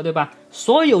解释了，对吧？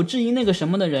所有质疑那个什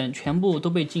么的人全部都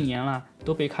被禁言了，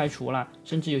都被开除了，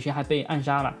甚至有些还被暗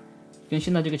杀了，跟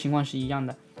现在这个情况是一样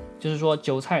的。就是说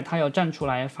韭菜他要站出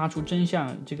来发出真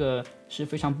相，这个是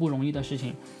非常不容易的事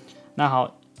情。那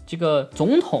好，这个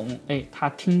总统他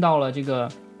听到了这个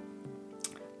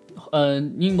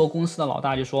阴谋公司的老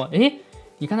大就说，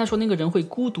你刚才说那个人会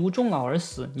孤独终老而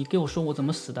死，你给我说我怎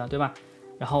么死的，对吧？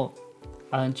然后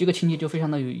这个情节就非常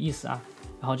的有意思啊。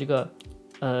然后这个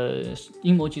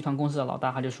阴谋集团公司的老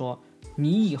大他就说，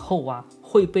你以后啊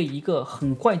会被一个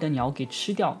很怪的鸟给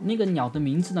吃掉，那个鸟的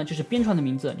名字呢就是编出来的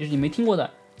名字，就是你没听过的，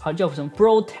还叫什么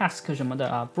broadtask 什么的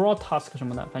啊 broadtask 什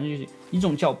么的，反正就是一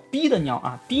种叫 B 的鸟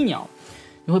啊 B 鸟，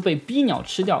你会被 B 鸟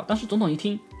吃掉。当时总统一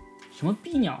听什么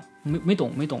B 鸟没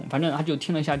懂，反正他就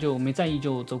听了一下就没在意，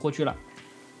就走过去了，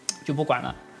就不管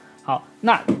了。好，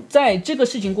那在这个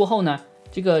事情过后呢，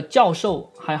这个教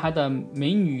授还有他的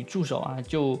美女助手啊，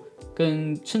就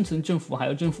跟深层政府还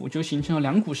有政府就形成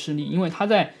了2股势力，因为他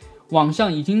在网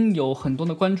上已经有很多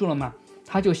的关注了嘛，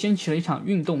他就掀起了一场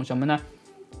运动，什么呢？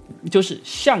就是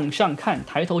向上看，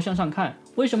抬头向上看。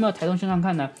为什么要抬头向上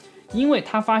看呢？因为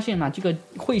他发现这个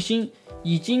彗星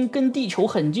已经跟地球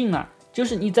很近了，就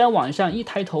是你在网上一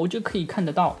抬头就可以看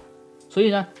得到，所以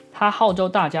呢，他号召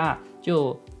大家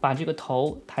就把这个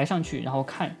头抬上去，然后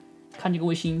看这个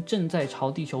卫星正在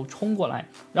朝地球冲过来。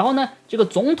然后呢，这个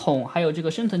总统还有这个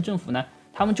深层政府呢，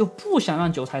他们就不想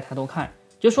让韭菜抬头看，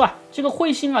就说这个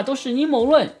彗星都是阴谋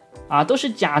论啊，都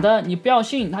是假的，你不要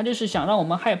信，他就是想让我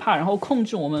们害怕，然后控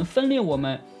制我们，分裂我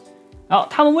们。然后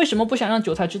他们为什么不想让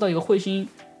韭菜知道一个彗星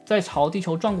在朝地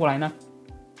球撞过来呢？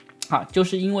就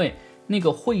是因为那个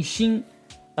彗星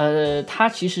它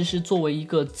其实是作为一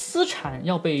个资产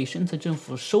要被深层政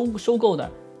府收购的，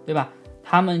对吧？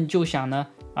他们就想呢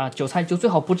韭菜就最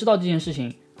好不知道这件事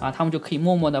情他们就可以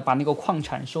默默的把那个矿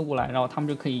产收过来，然后他们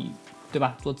就可以，对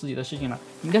吧，做自己的事情了，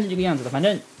应该是这个样子的。反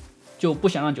正就不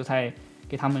想让韭菜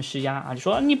给他们施压就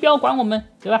说你不要管我们，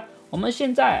对吧？我们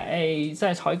现在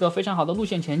在朝一个非常好的路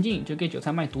线前进，就给韭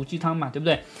菜卖毒鸡汤嘛，对不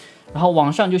对？然后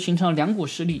网上就形成了2股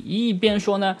势力，一边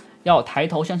说呢要抬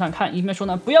头向上看，一边说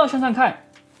呢不要向上看。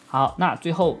好，那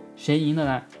最后谁赢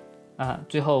了呢？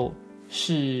最后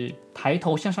是抬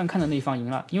头向上看的那一方赢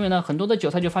了，因为呢，很多的韭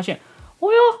菜就发现，哦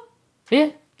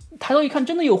哟，抬头一看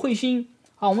真的有彗星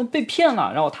啊，我们被骗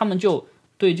了，然后他们就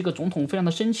对这个总统非常的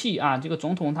生气啊，这个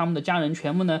总统他们的家人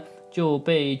全部呢就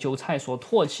被韭菜所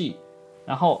唾弃，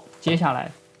然后接下来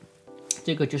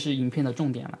这个就是影片的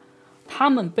重点了，他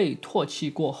们被唾弃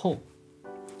过后，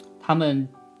他们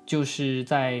就是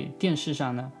在电视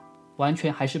上呢，完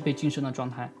全还是被晋升的状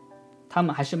态，他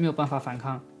们还是没有办法反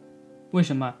抗。为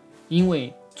什么？因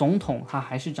为总统他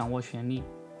还是掌握权力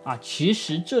啊。其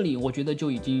实这里我觉得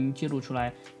就已经揭露出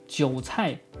来，韭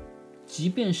菜即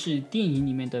便是电影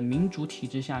里面的民主体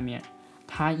制下面，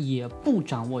他也不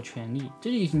掌握权力，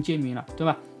这就已经揭明了，对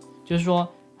吧？就是说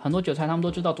很多韭菜他们都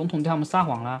知道总统对他们撒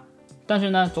谎了，但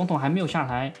是呢，总统还没有下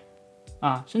台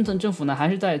啊，深层政府呢还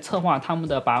是在策划他们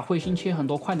的把彗星切很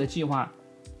多块的计划，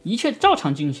一切照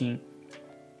常进行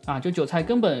啊，就韭菜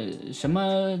根本什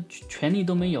么权利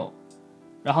都没有。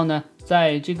然后呢，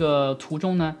在这个途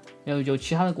中呢，有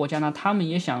其他的国家呢，他们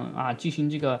也想啊进行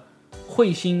这个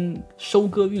彗星收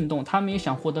割运动，他们也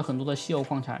想获得很多的稀有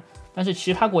矿产，但是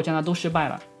其他国家呢都失败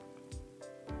了。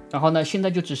然后呢，现在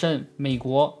就只剩美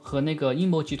国和那个阴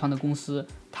谋集团的公司，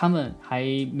他们还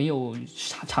没有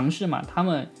尝试嘛，他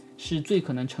们是最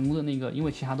可能成功的那个，因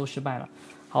为其他都失败了。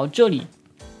好，这里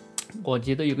我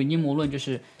觉得有个阴谋论，就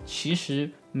是其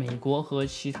实美国和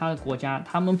其他的国家，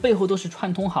他们背后都是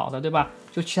串通好的，对吧？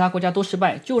就其他国家都失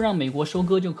败，就让美国收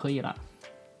割就可以了。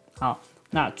好，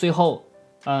那最后，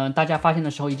大家发现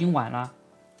的时候已经晚了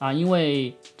啊，因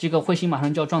为这个彗星马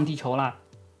上就要撞地球了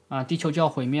啊，地球就要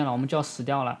毁灭了，我们就要死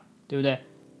掉了，对不对？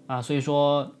啊，所以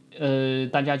说，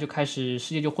大家就开始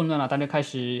世界就混乱了，大家开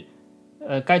始，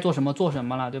该做什么做什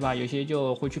么了，对吧？有些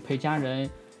就回去陪家人。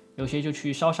有些就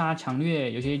去烧杀抢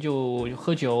掠，有些就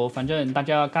喝酒，反正大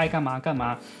家该干嘛干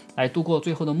嘛，来度过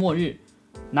最后的末日。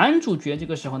男主角这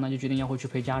个时候呢，就决定要回去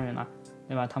陪家人了，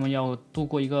对吧？他们要度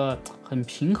过一个很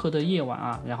平和的夜晚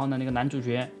啊。然后呢，那个男主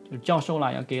角就教授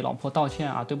了，要给老婆道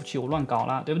歉啊，对不起，我乱搞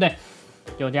了，对不对？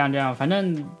就这样，反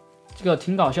正这个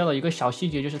挺搞笑的。一个小细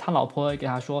节就是他老婆给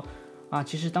他说啊，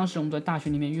其实当时我们在大学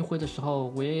里面约会的时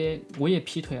候，我也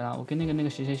劈腿了，我跟那个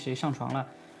谁上床了。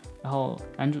然后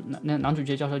男主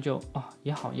角教授就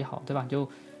也好，对吧？就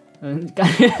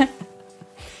感觉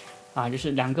啊，就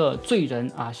是两个罪人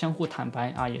啊相互坦白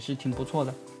啊，也是挺不错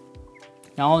的。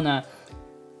然后呢，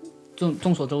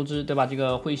众所周知，对吧？这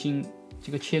个彗星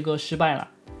这个切割失败了，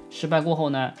失败过后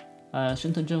呢，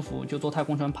深层政府就坐太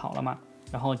空船跑了嘛，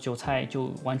然后韭菜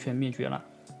就完全灭绝了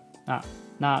啊。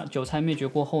那韭菜灭绝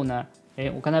过后呢，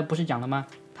我刚才不是讲了吗？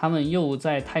他们又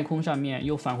在太空上面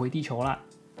又返回地球了。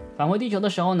返回地球的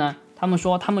时候呢，他们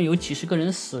说他们有几十个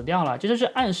人死掉了，这就是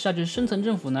暗示啊，就是深层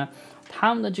政府呢，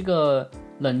他们的这个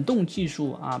冷冻技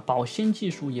术啊、保鲜技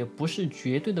术也不是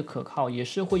绝对的可靠，也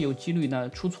是会有几率呢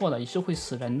出错的，也是会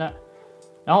死人的。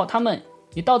然后他们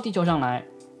一到地球上来，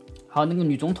好，那个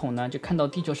女总统呢就看到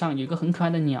地球上有一个很可爱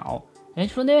的鸟，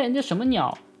说那什么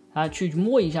鸟啊，去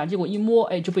摸一下，结果一摸，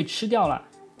就被吃掉了。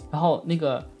然后那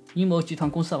个阴谋集团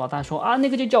公司的老大说啊，那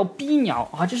个就叫逼鸟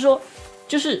啊，就是说，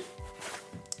就是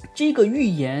这个预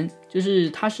言，就是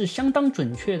它是相当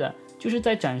准确的，就是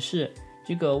在展示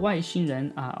这个外星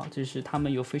人啊，就是他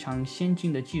们有非常先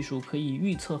进的技术，可以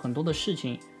预测很多的事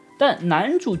情。但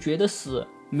男主角的死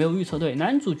没有预测对，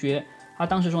男主角他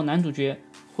当时说男主角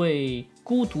会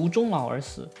孤独终老而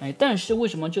死，但是为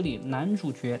什么这里男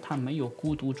主角他没有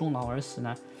孤独终老而死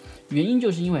呢？原因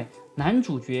就是因为男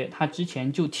主角他之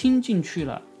前就听进去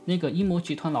了那个阴谋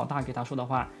集团老大给他说的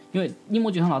话，因为阴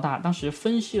谋集团老大当时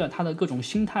分析了他的各种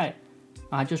心态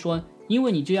啊，就说因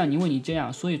为你这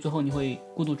样，所以最后你会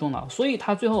孤独终老，所以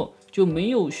他最后就没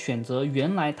有选择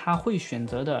原来他会选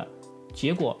择的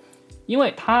结果。因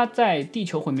为他在地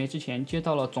球毁灭之前接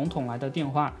到了总统来的电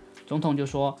话，总统就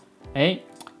说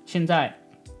现在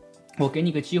我给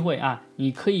你个机会啊，你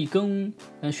可以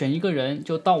选一个人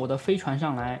就到我的飞船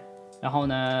上来，然后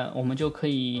呢我们就可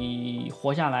以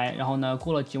活下来，然后呢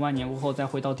过了几万年过后再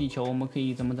回到地球，我们可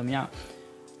以怎么样。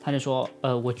他就说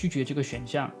我拒绝这个选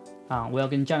项啊，我要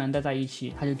跟家人待在一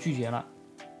起，他就拒绝了，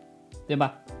对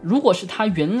吧？如果是他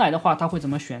原来的话，他会怎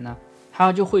么选呢？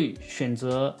他就会选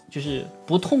择就是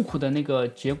不痛苦的那个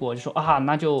结果，就说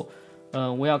那就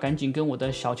我要赶紧跟我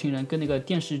的小情人，跟那个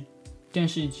电视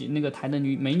那个台的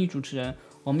美女主持人，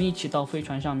我们一起到飞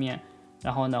船上面，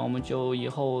然后呢我们就以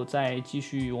后再继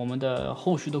续我们的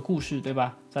后续的故事，对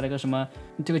吧？再来个什么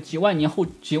这个几万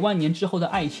年之后的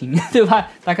爱情，对吧？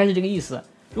大概是这个意思。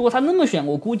如果他那么选，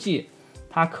我估计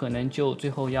他可能就最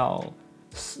后要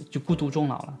死，就孤独终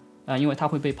老了因为他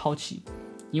会被抛弃。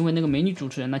因为那个美女主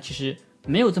持人呢，其实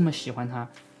没有这么喜欢他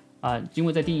因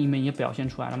为在电影里面也表现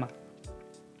出来了嘛。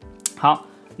好，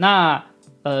那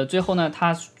最后呢，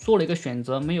他做了一个选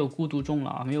择，没有孤独终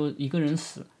老，没有一个人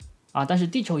死啊，但是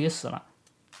地球也死了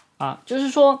啊。就是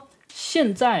说，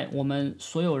现在我们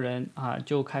所有人啊，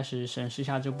就开始审视一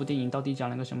下这部电影到底讲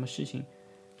了个什么事情，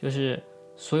就是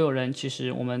所有人其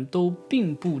实我们都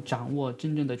并不掌握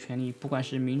真正的权利，不管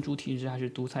是民主体制还是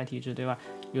独裁体制，对吧？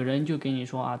有人就给你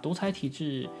说啊，独裁体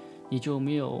制你就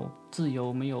没有自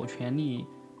由，没有权利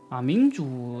啊，民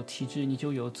主体制你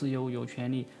就有自由有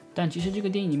权利。但其实这个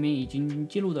电影里面已经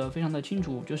揭露得非常的清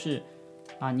楚，就是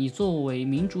啊，你作为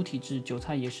民主体制韭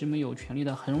菜也是没有权利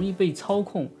的，很容易被操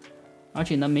控，而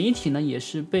且呢，媒体呢也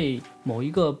是被某一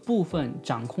个部分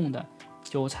掌控的，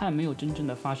韭菜没有真正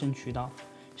的发声渠道。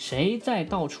谁在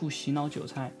到处洗脑韭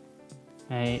菜？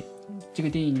这个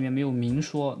电影里面没有明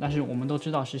说，但是我们都知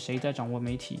道是谁在掌握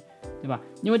媒体，对吧？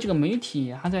因为这个媒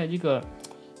体它在这个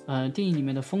电影里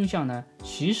面的风向呢，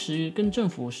其实跟政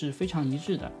府是非常一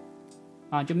致的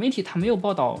啊。就媒体它没有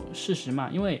报道事实嘛，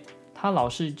因为他老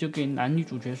是就给男女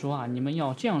主角说啊，你们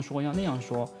要这样说，要那样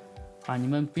说啊，你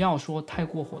们不要说太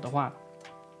过火的话，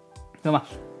对吧？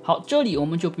好，这里我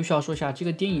们就必须要说一下这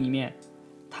个电影里面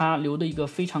它留的一个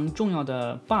非常重要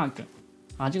的 bug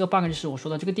啊，这个 bug 就是我说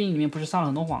的，这个电影里面不是撒了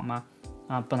很多谎吗？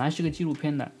啊，本来是个纪录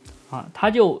片的啊，他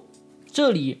就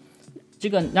这里这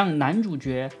个让男主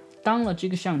角当了这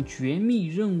个项绝密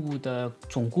任务的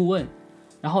总顾问，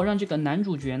然后让这个男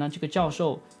主角呢，这个教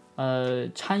授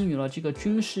参与了这个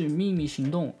军事秘密行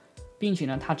动，并且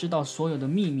呢，他知道所有的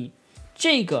秘密，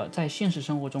这个在现实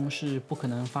生活中是不可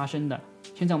能发生的。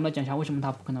现在我们来讲一下为什么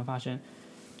它不可能发生。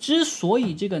之所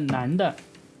以这个男的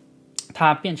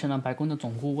他变成了白宫的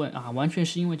总顾问啊，完全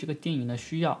是因为这个电影的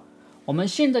需要。我们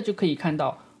现在就可以看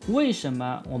到，为什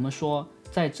么我们说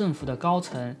在政府的高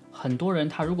层，很多人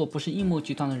他如果不是阴谋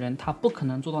集团的人，他不可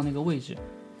能做到那个位置，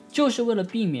就是为了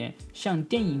避免像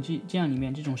电影这样里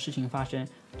面这种事情发生，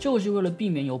就是为了避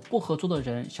免有不合作的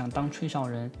人想当吹哨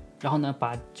人，然后呢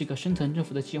把这个深层政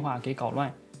府的计划给搞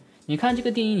乱。你看这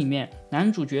个电影里面，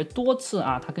男主角多次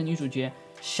啊，他跟女主角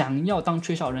想要当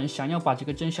吹哨人，想要把这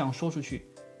个真相说出去，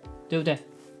对不对？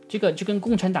这个就跟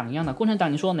共产党一样的，共产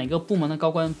党你说哪个部门的高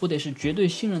官不得是绝对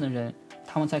信任的人，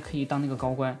他们才可以当那个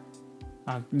高官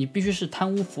啊？你必须是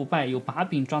贪污腐败有把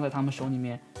柄抓在他们手里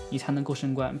面，你才能够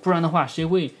升官，不然的话谁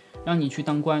会让你去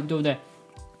当官，对不对？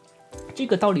这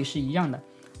个道理是一样的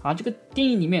啊。这个电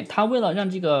影里面他为了让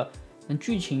这个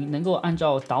剧情能够按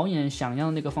照导演想要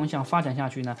的那个方向发展下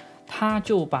去呢，他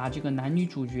就把这个男女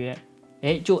主角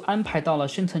就安排到了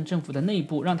深层政府的内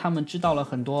部，让他们知道了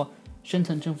很多深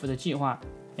层政府的计划，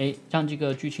让这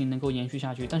个剧情能够延续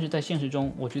下去。但是在现实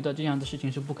中，我觉得这样的事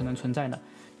情是不可能存在的，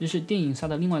这是电影撒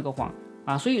的另外一个谎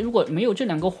啊。所以如果没有这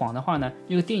两个谎的话呢，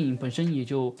这个电影本身也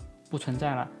就不存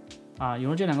在了啊。有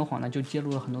了这两个谎呢，就揭露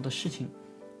了很多的事情。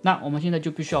那我们现在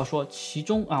就必须要说，其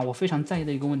中啊，我非常在意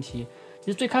的一个问题，就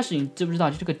是最开始你知不知道，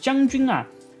就这个将军啊，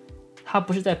他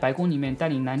不是在白宫里面带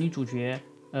领男女主角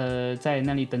在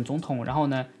那里等总统，然后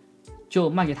呢就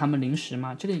卖给他们零食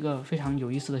嘛。这个一个非常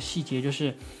有意思的细节就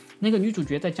是，那个女主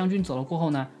角在将军走了过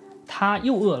后呢，她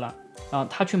又饿了，然后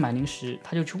她去买零食，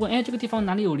她就去问，这个地方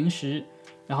哪里有零食？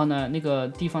然后呢，那个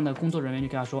地方的工作人员就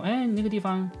跟她说，你那个地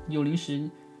方有零食，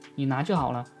你拿就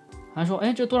好了。她说，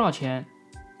这多少钱？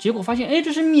结果发现，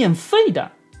这是免费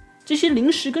的，这些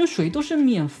零食跟水都是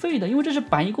免费的，因为这是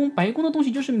白宫的东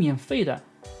西就是免费的。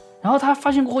然后她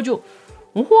发现过后就，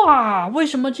哇，为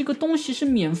什么这个东西是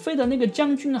免费的，那个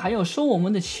将军还要收我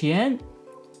们的钱？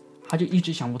他就一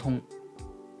直想不通，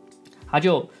他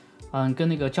就跟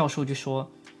那个教授就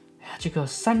说，这个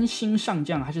3星上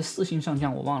将还是4星上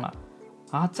将我忘了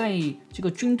啊，在这个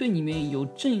军队里面有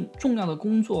重要的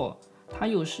工作，他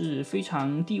又是非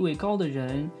常地位高的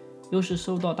人，又是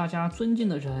受到大家尊敬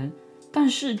的人，但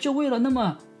是就为了那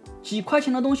么几块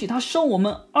钱的东西，他收我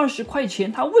们20块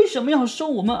钱，他为什么要收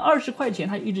我们20块钱？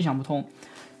他一直想不通。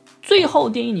最后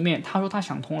电影里面他说他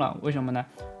想通了，为什么呢？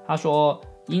他说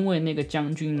因为那个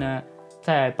将军呢，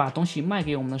在把东西卖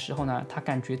给我们的时候呢，他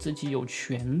感觉自己有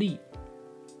权利，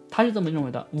他是这么认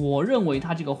为的。我认为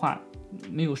他这个话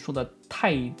没有说的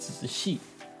太仔细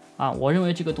啊，我认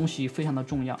为这个东西非常的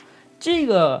重要。这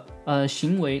个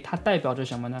行为它代表着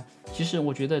什么呢？其实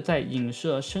我觉得在影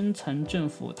射深层政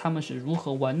府他们是如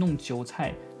何玩弄韭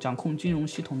菜、掌控金融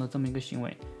系统的这么一个行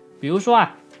为。比如说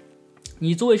啊，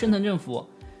你作为深层政府，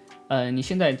你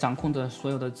现在掌控的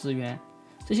所有的资源，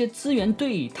这些资源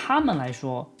对他们来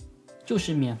说就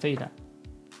是免费的，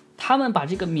他们把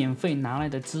这个免费拿来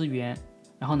的资源，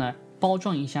然后呢包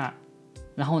装一下，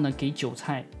然后呢给韭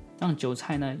菜，让韭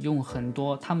菜呢用很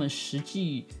多他们实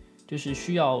际就是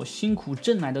需要辛苦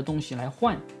挣来的东西来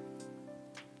换，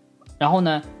然后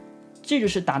呢这就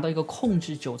是达到一个控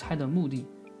制韭菜的目的。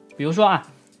比如说啊，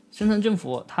深层政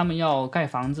府他们要盖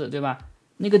房子，对吧？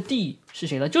那个地是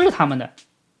谁的？就是他们的，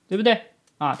对不对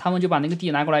啊？他们就把那个地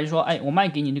拿过来，就说，哎，我卖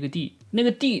给你那个地，那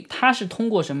个地他是通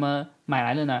过什么买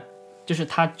来的呢？就是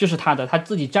他的，他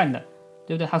自己占的，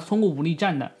对不对？他是通过武力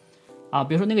占的啊。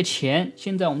比如说那个钱，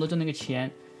现在我们都知道那个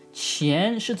钱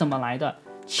是怎么来的？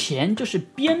钱就是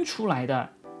编出来的，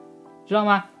知道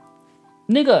吗？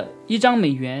那个1张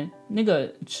美元，那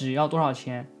个纸要多少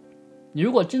钱？你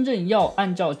如果真正要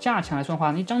按照价钱来算的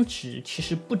话，那张纸其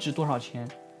实不值多少钱，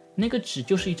那个纸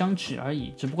就是一张纸而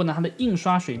已，只不过呢，它的印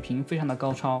刷水平非常的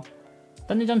高超，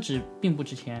但那张纸并不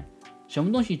值钱。什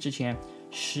么东西值钱？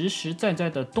实实在在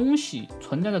的东西，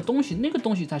存在的东西，那个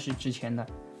东西才是值钱的。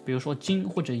比如说金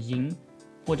或者银，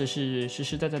或者是实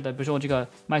实在在的，比如说我这个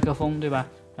麦克风，对吧？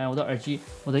我的耳机，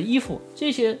我的衣服，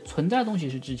这些存在的东西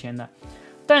是值钱的。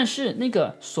但是那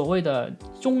个所谓的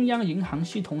中央银行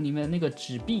系统里面的那个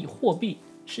纸币货币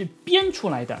是编出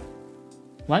来的，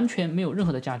完全没有任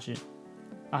何的价值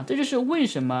啊！这就是为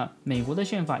什么美国的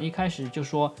宪法一开始就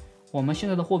说我们现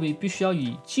在的货币必须要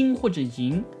以金或者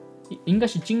银，应该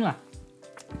是金啦，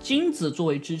金子作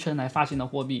为支撑来发行的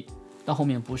货币，到后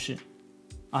面不是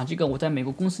啊。这个我在美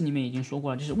国公司里面已经说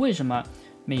过了，就是为什么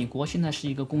美国现在是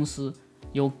一个公司。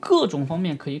有各种方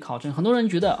面可以考证，很多人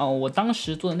觉得我当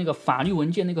时做的那个法律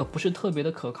文件那个不是特别的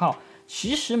可靠。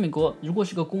其实美国如果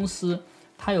是个公司，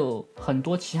它有很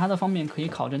多其他的方面可以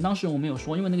考证。当时我没有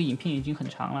说，因为那个影片已经很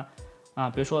长了啊。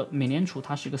比如说美联储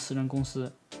它是一个私人公司，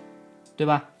对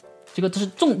吧？这个是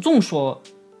众所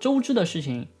周知的事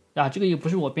情啊，这个也不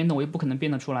是我编的，我也不可能编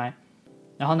得出来。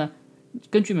然后呢，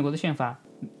根据美国的宪法，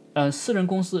私人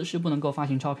公司是不能够发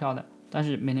行钞票的，但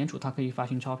是美联储它可以发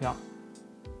行钞票。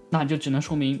那就只能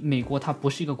说明美国它不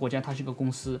是一个国家，它是一个公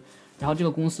司。然后这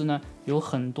个公司呢，有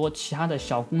很多其他的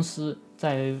小公司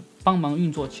在帮忙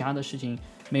运作其他的事情。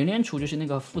美联储就是那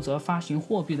个负责发行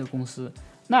货币的公司。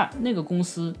那个公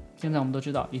司现在我们都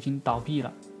知道已经倒闭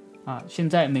了啊。现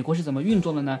在美国是怎么运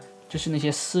作的呢？就是那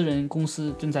些私人公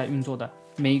司正在运作的。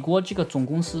美国这个总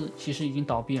公司其实已经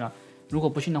倒闭了。如果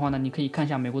不信的话呢，你可以看一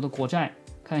下美国的国债，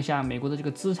看一下美国的这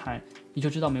个资产，你就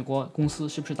知道美国公司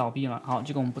是不是倒闭了。好，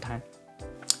这个我们不谈。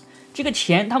这个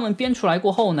钱他们编出来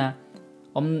过后呢，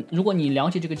如果你了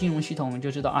解这个金融系统，你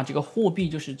就知道啊，这个货币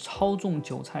就是操纵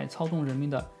韭菜、操纵人民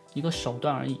的一个手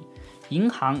段而已。银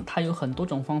行它有很多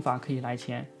种方法可以来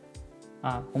钱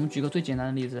啊。我们举个最简单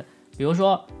的例子，比如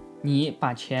说你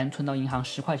把钱存到银行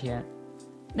10块钱，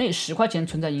那10块钱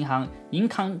存在银行，银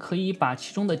行可以把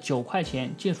其中的9块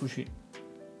钱借出去，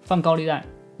放高利贷，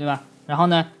对吧？然后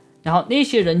那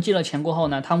些人借了钱过后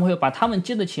呢，他们会把他们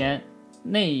借的钱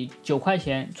那9块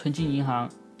钱存进银行，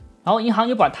然后银行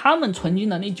又把他们存进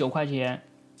的那9块钱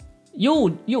又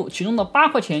其中的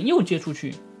8块钱又借出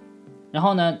去，然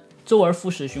后呢周而复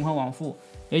始，循环往复。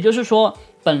也就是说，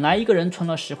本来一个人存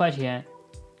了10块钱，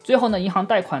最后呢银行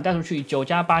贷款贷出去9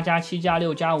加8加7加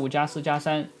6加5加4加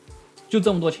3，就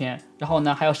这么多钱，然后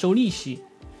呢还要收利息，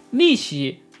利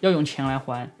息要用钱来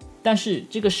还。但是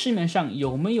这个市面上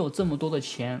有没有这么多的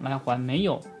钱来还？没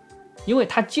有。因为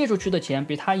他借出去的钱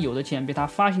比他有的钱，比他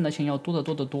发行的钱要多得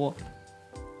多得多，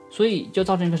所以就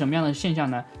造成一个什么样的现象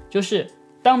呢？就是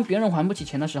当别人还不起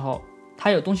钱的时候，他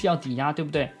有东西要抵押，对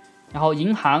不对？然后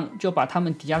银行就把他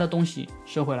们抵押的东西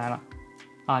收回来了，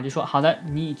啊，就说好的，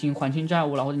你已经还清债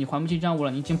务了，或者你还不起债务了，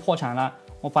你已经破产了，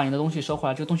我把你的东西收回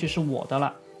来，这个东西是我的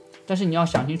了。但是你要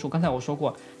想清楚，刚才我说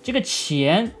过，这个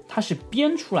钱它是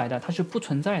编出来的，它是不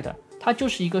存在的，它就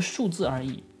是一个数字而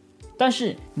已。但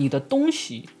是你的东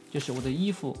西，就是我的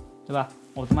衣服，对吧？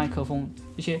我的麦克风，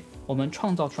这些我们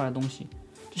创造出来的东西，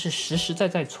这是实实在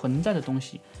在存在的东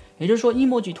西。也就是说，阴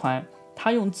谋集团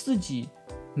他用自己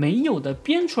没有的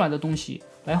编出来的东西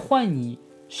来换你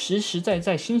实实在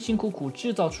在辛辛苦苦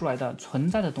制造出来的存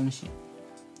在的东西，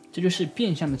这就是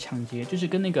变相的抢劫，就是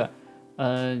跟那个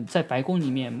在白宫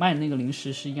里面卖那个零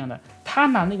食是一样的。他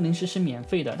拿那个零食是免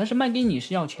费的，但是卖给你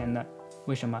是要钱的。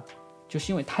为什么？就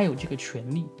是因为他有这个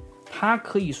权利，他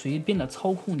可以随便的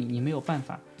操控你，你没有办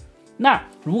法。那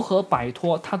如何摆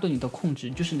脱他对你的控制？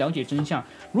就是了解真相。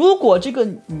如果这个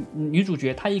女主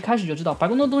角她一开始就知道白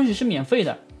宫的东西是免费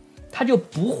的，她就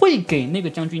不会给那个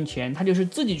将军钱，她就是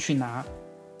自己去拿。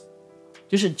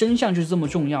就是真相就是这么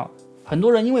重要。很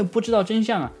多人因为不知道真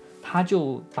相啊，他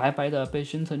就白白的被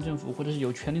深层政府或者是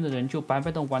有权力的人就白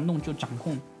白的玩弄，就掌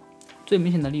控。最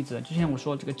明显的例子，就像我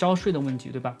说这个交税的问题，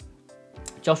对吧？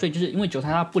交税就是因为韭菜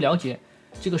他不了解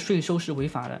这个税收是违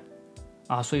法的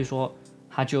啊，所以说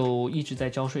他就一直在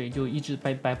交税，就一直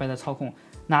白白的操控。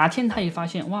哪天他一发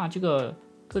现哇，这个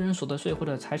个人所得税或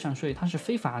者财产税它是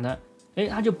非法的，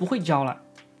他就不会交了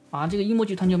啊，这个阴谋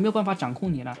集团就没有办法掌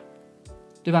控你了，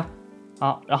对吧？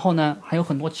然后呢还有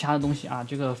很多其他的东西啊，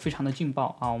这个非常的劲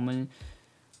爆啊，我们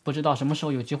不知道什么时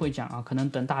候有机会讲啊，可能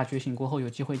等大家觉醒过后有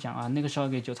机会讲啊，那个时候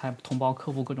给韭菜同胞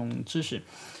科普各种知识。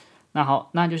那好，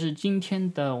那就是今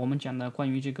天的我们讲的关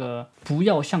于这个不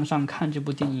要向上看这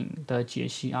部电影的解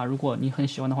析啊。如果你很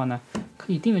喜欢的话呢，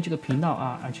可以订阅这个频道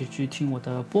啊，而且去听我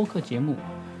的播客节目。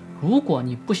如果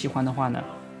你不喜欢的话呢，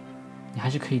你还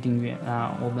是可以订阅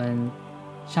啊。我们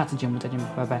下次节目再见吧，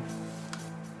拜拜。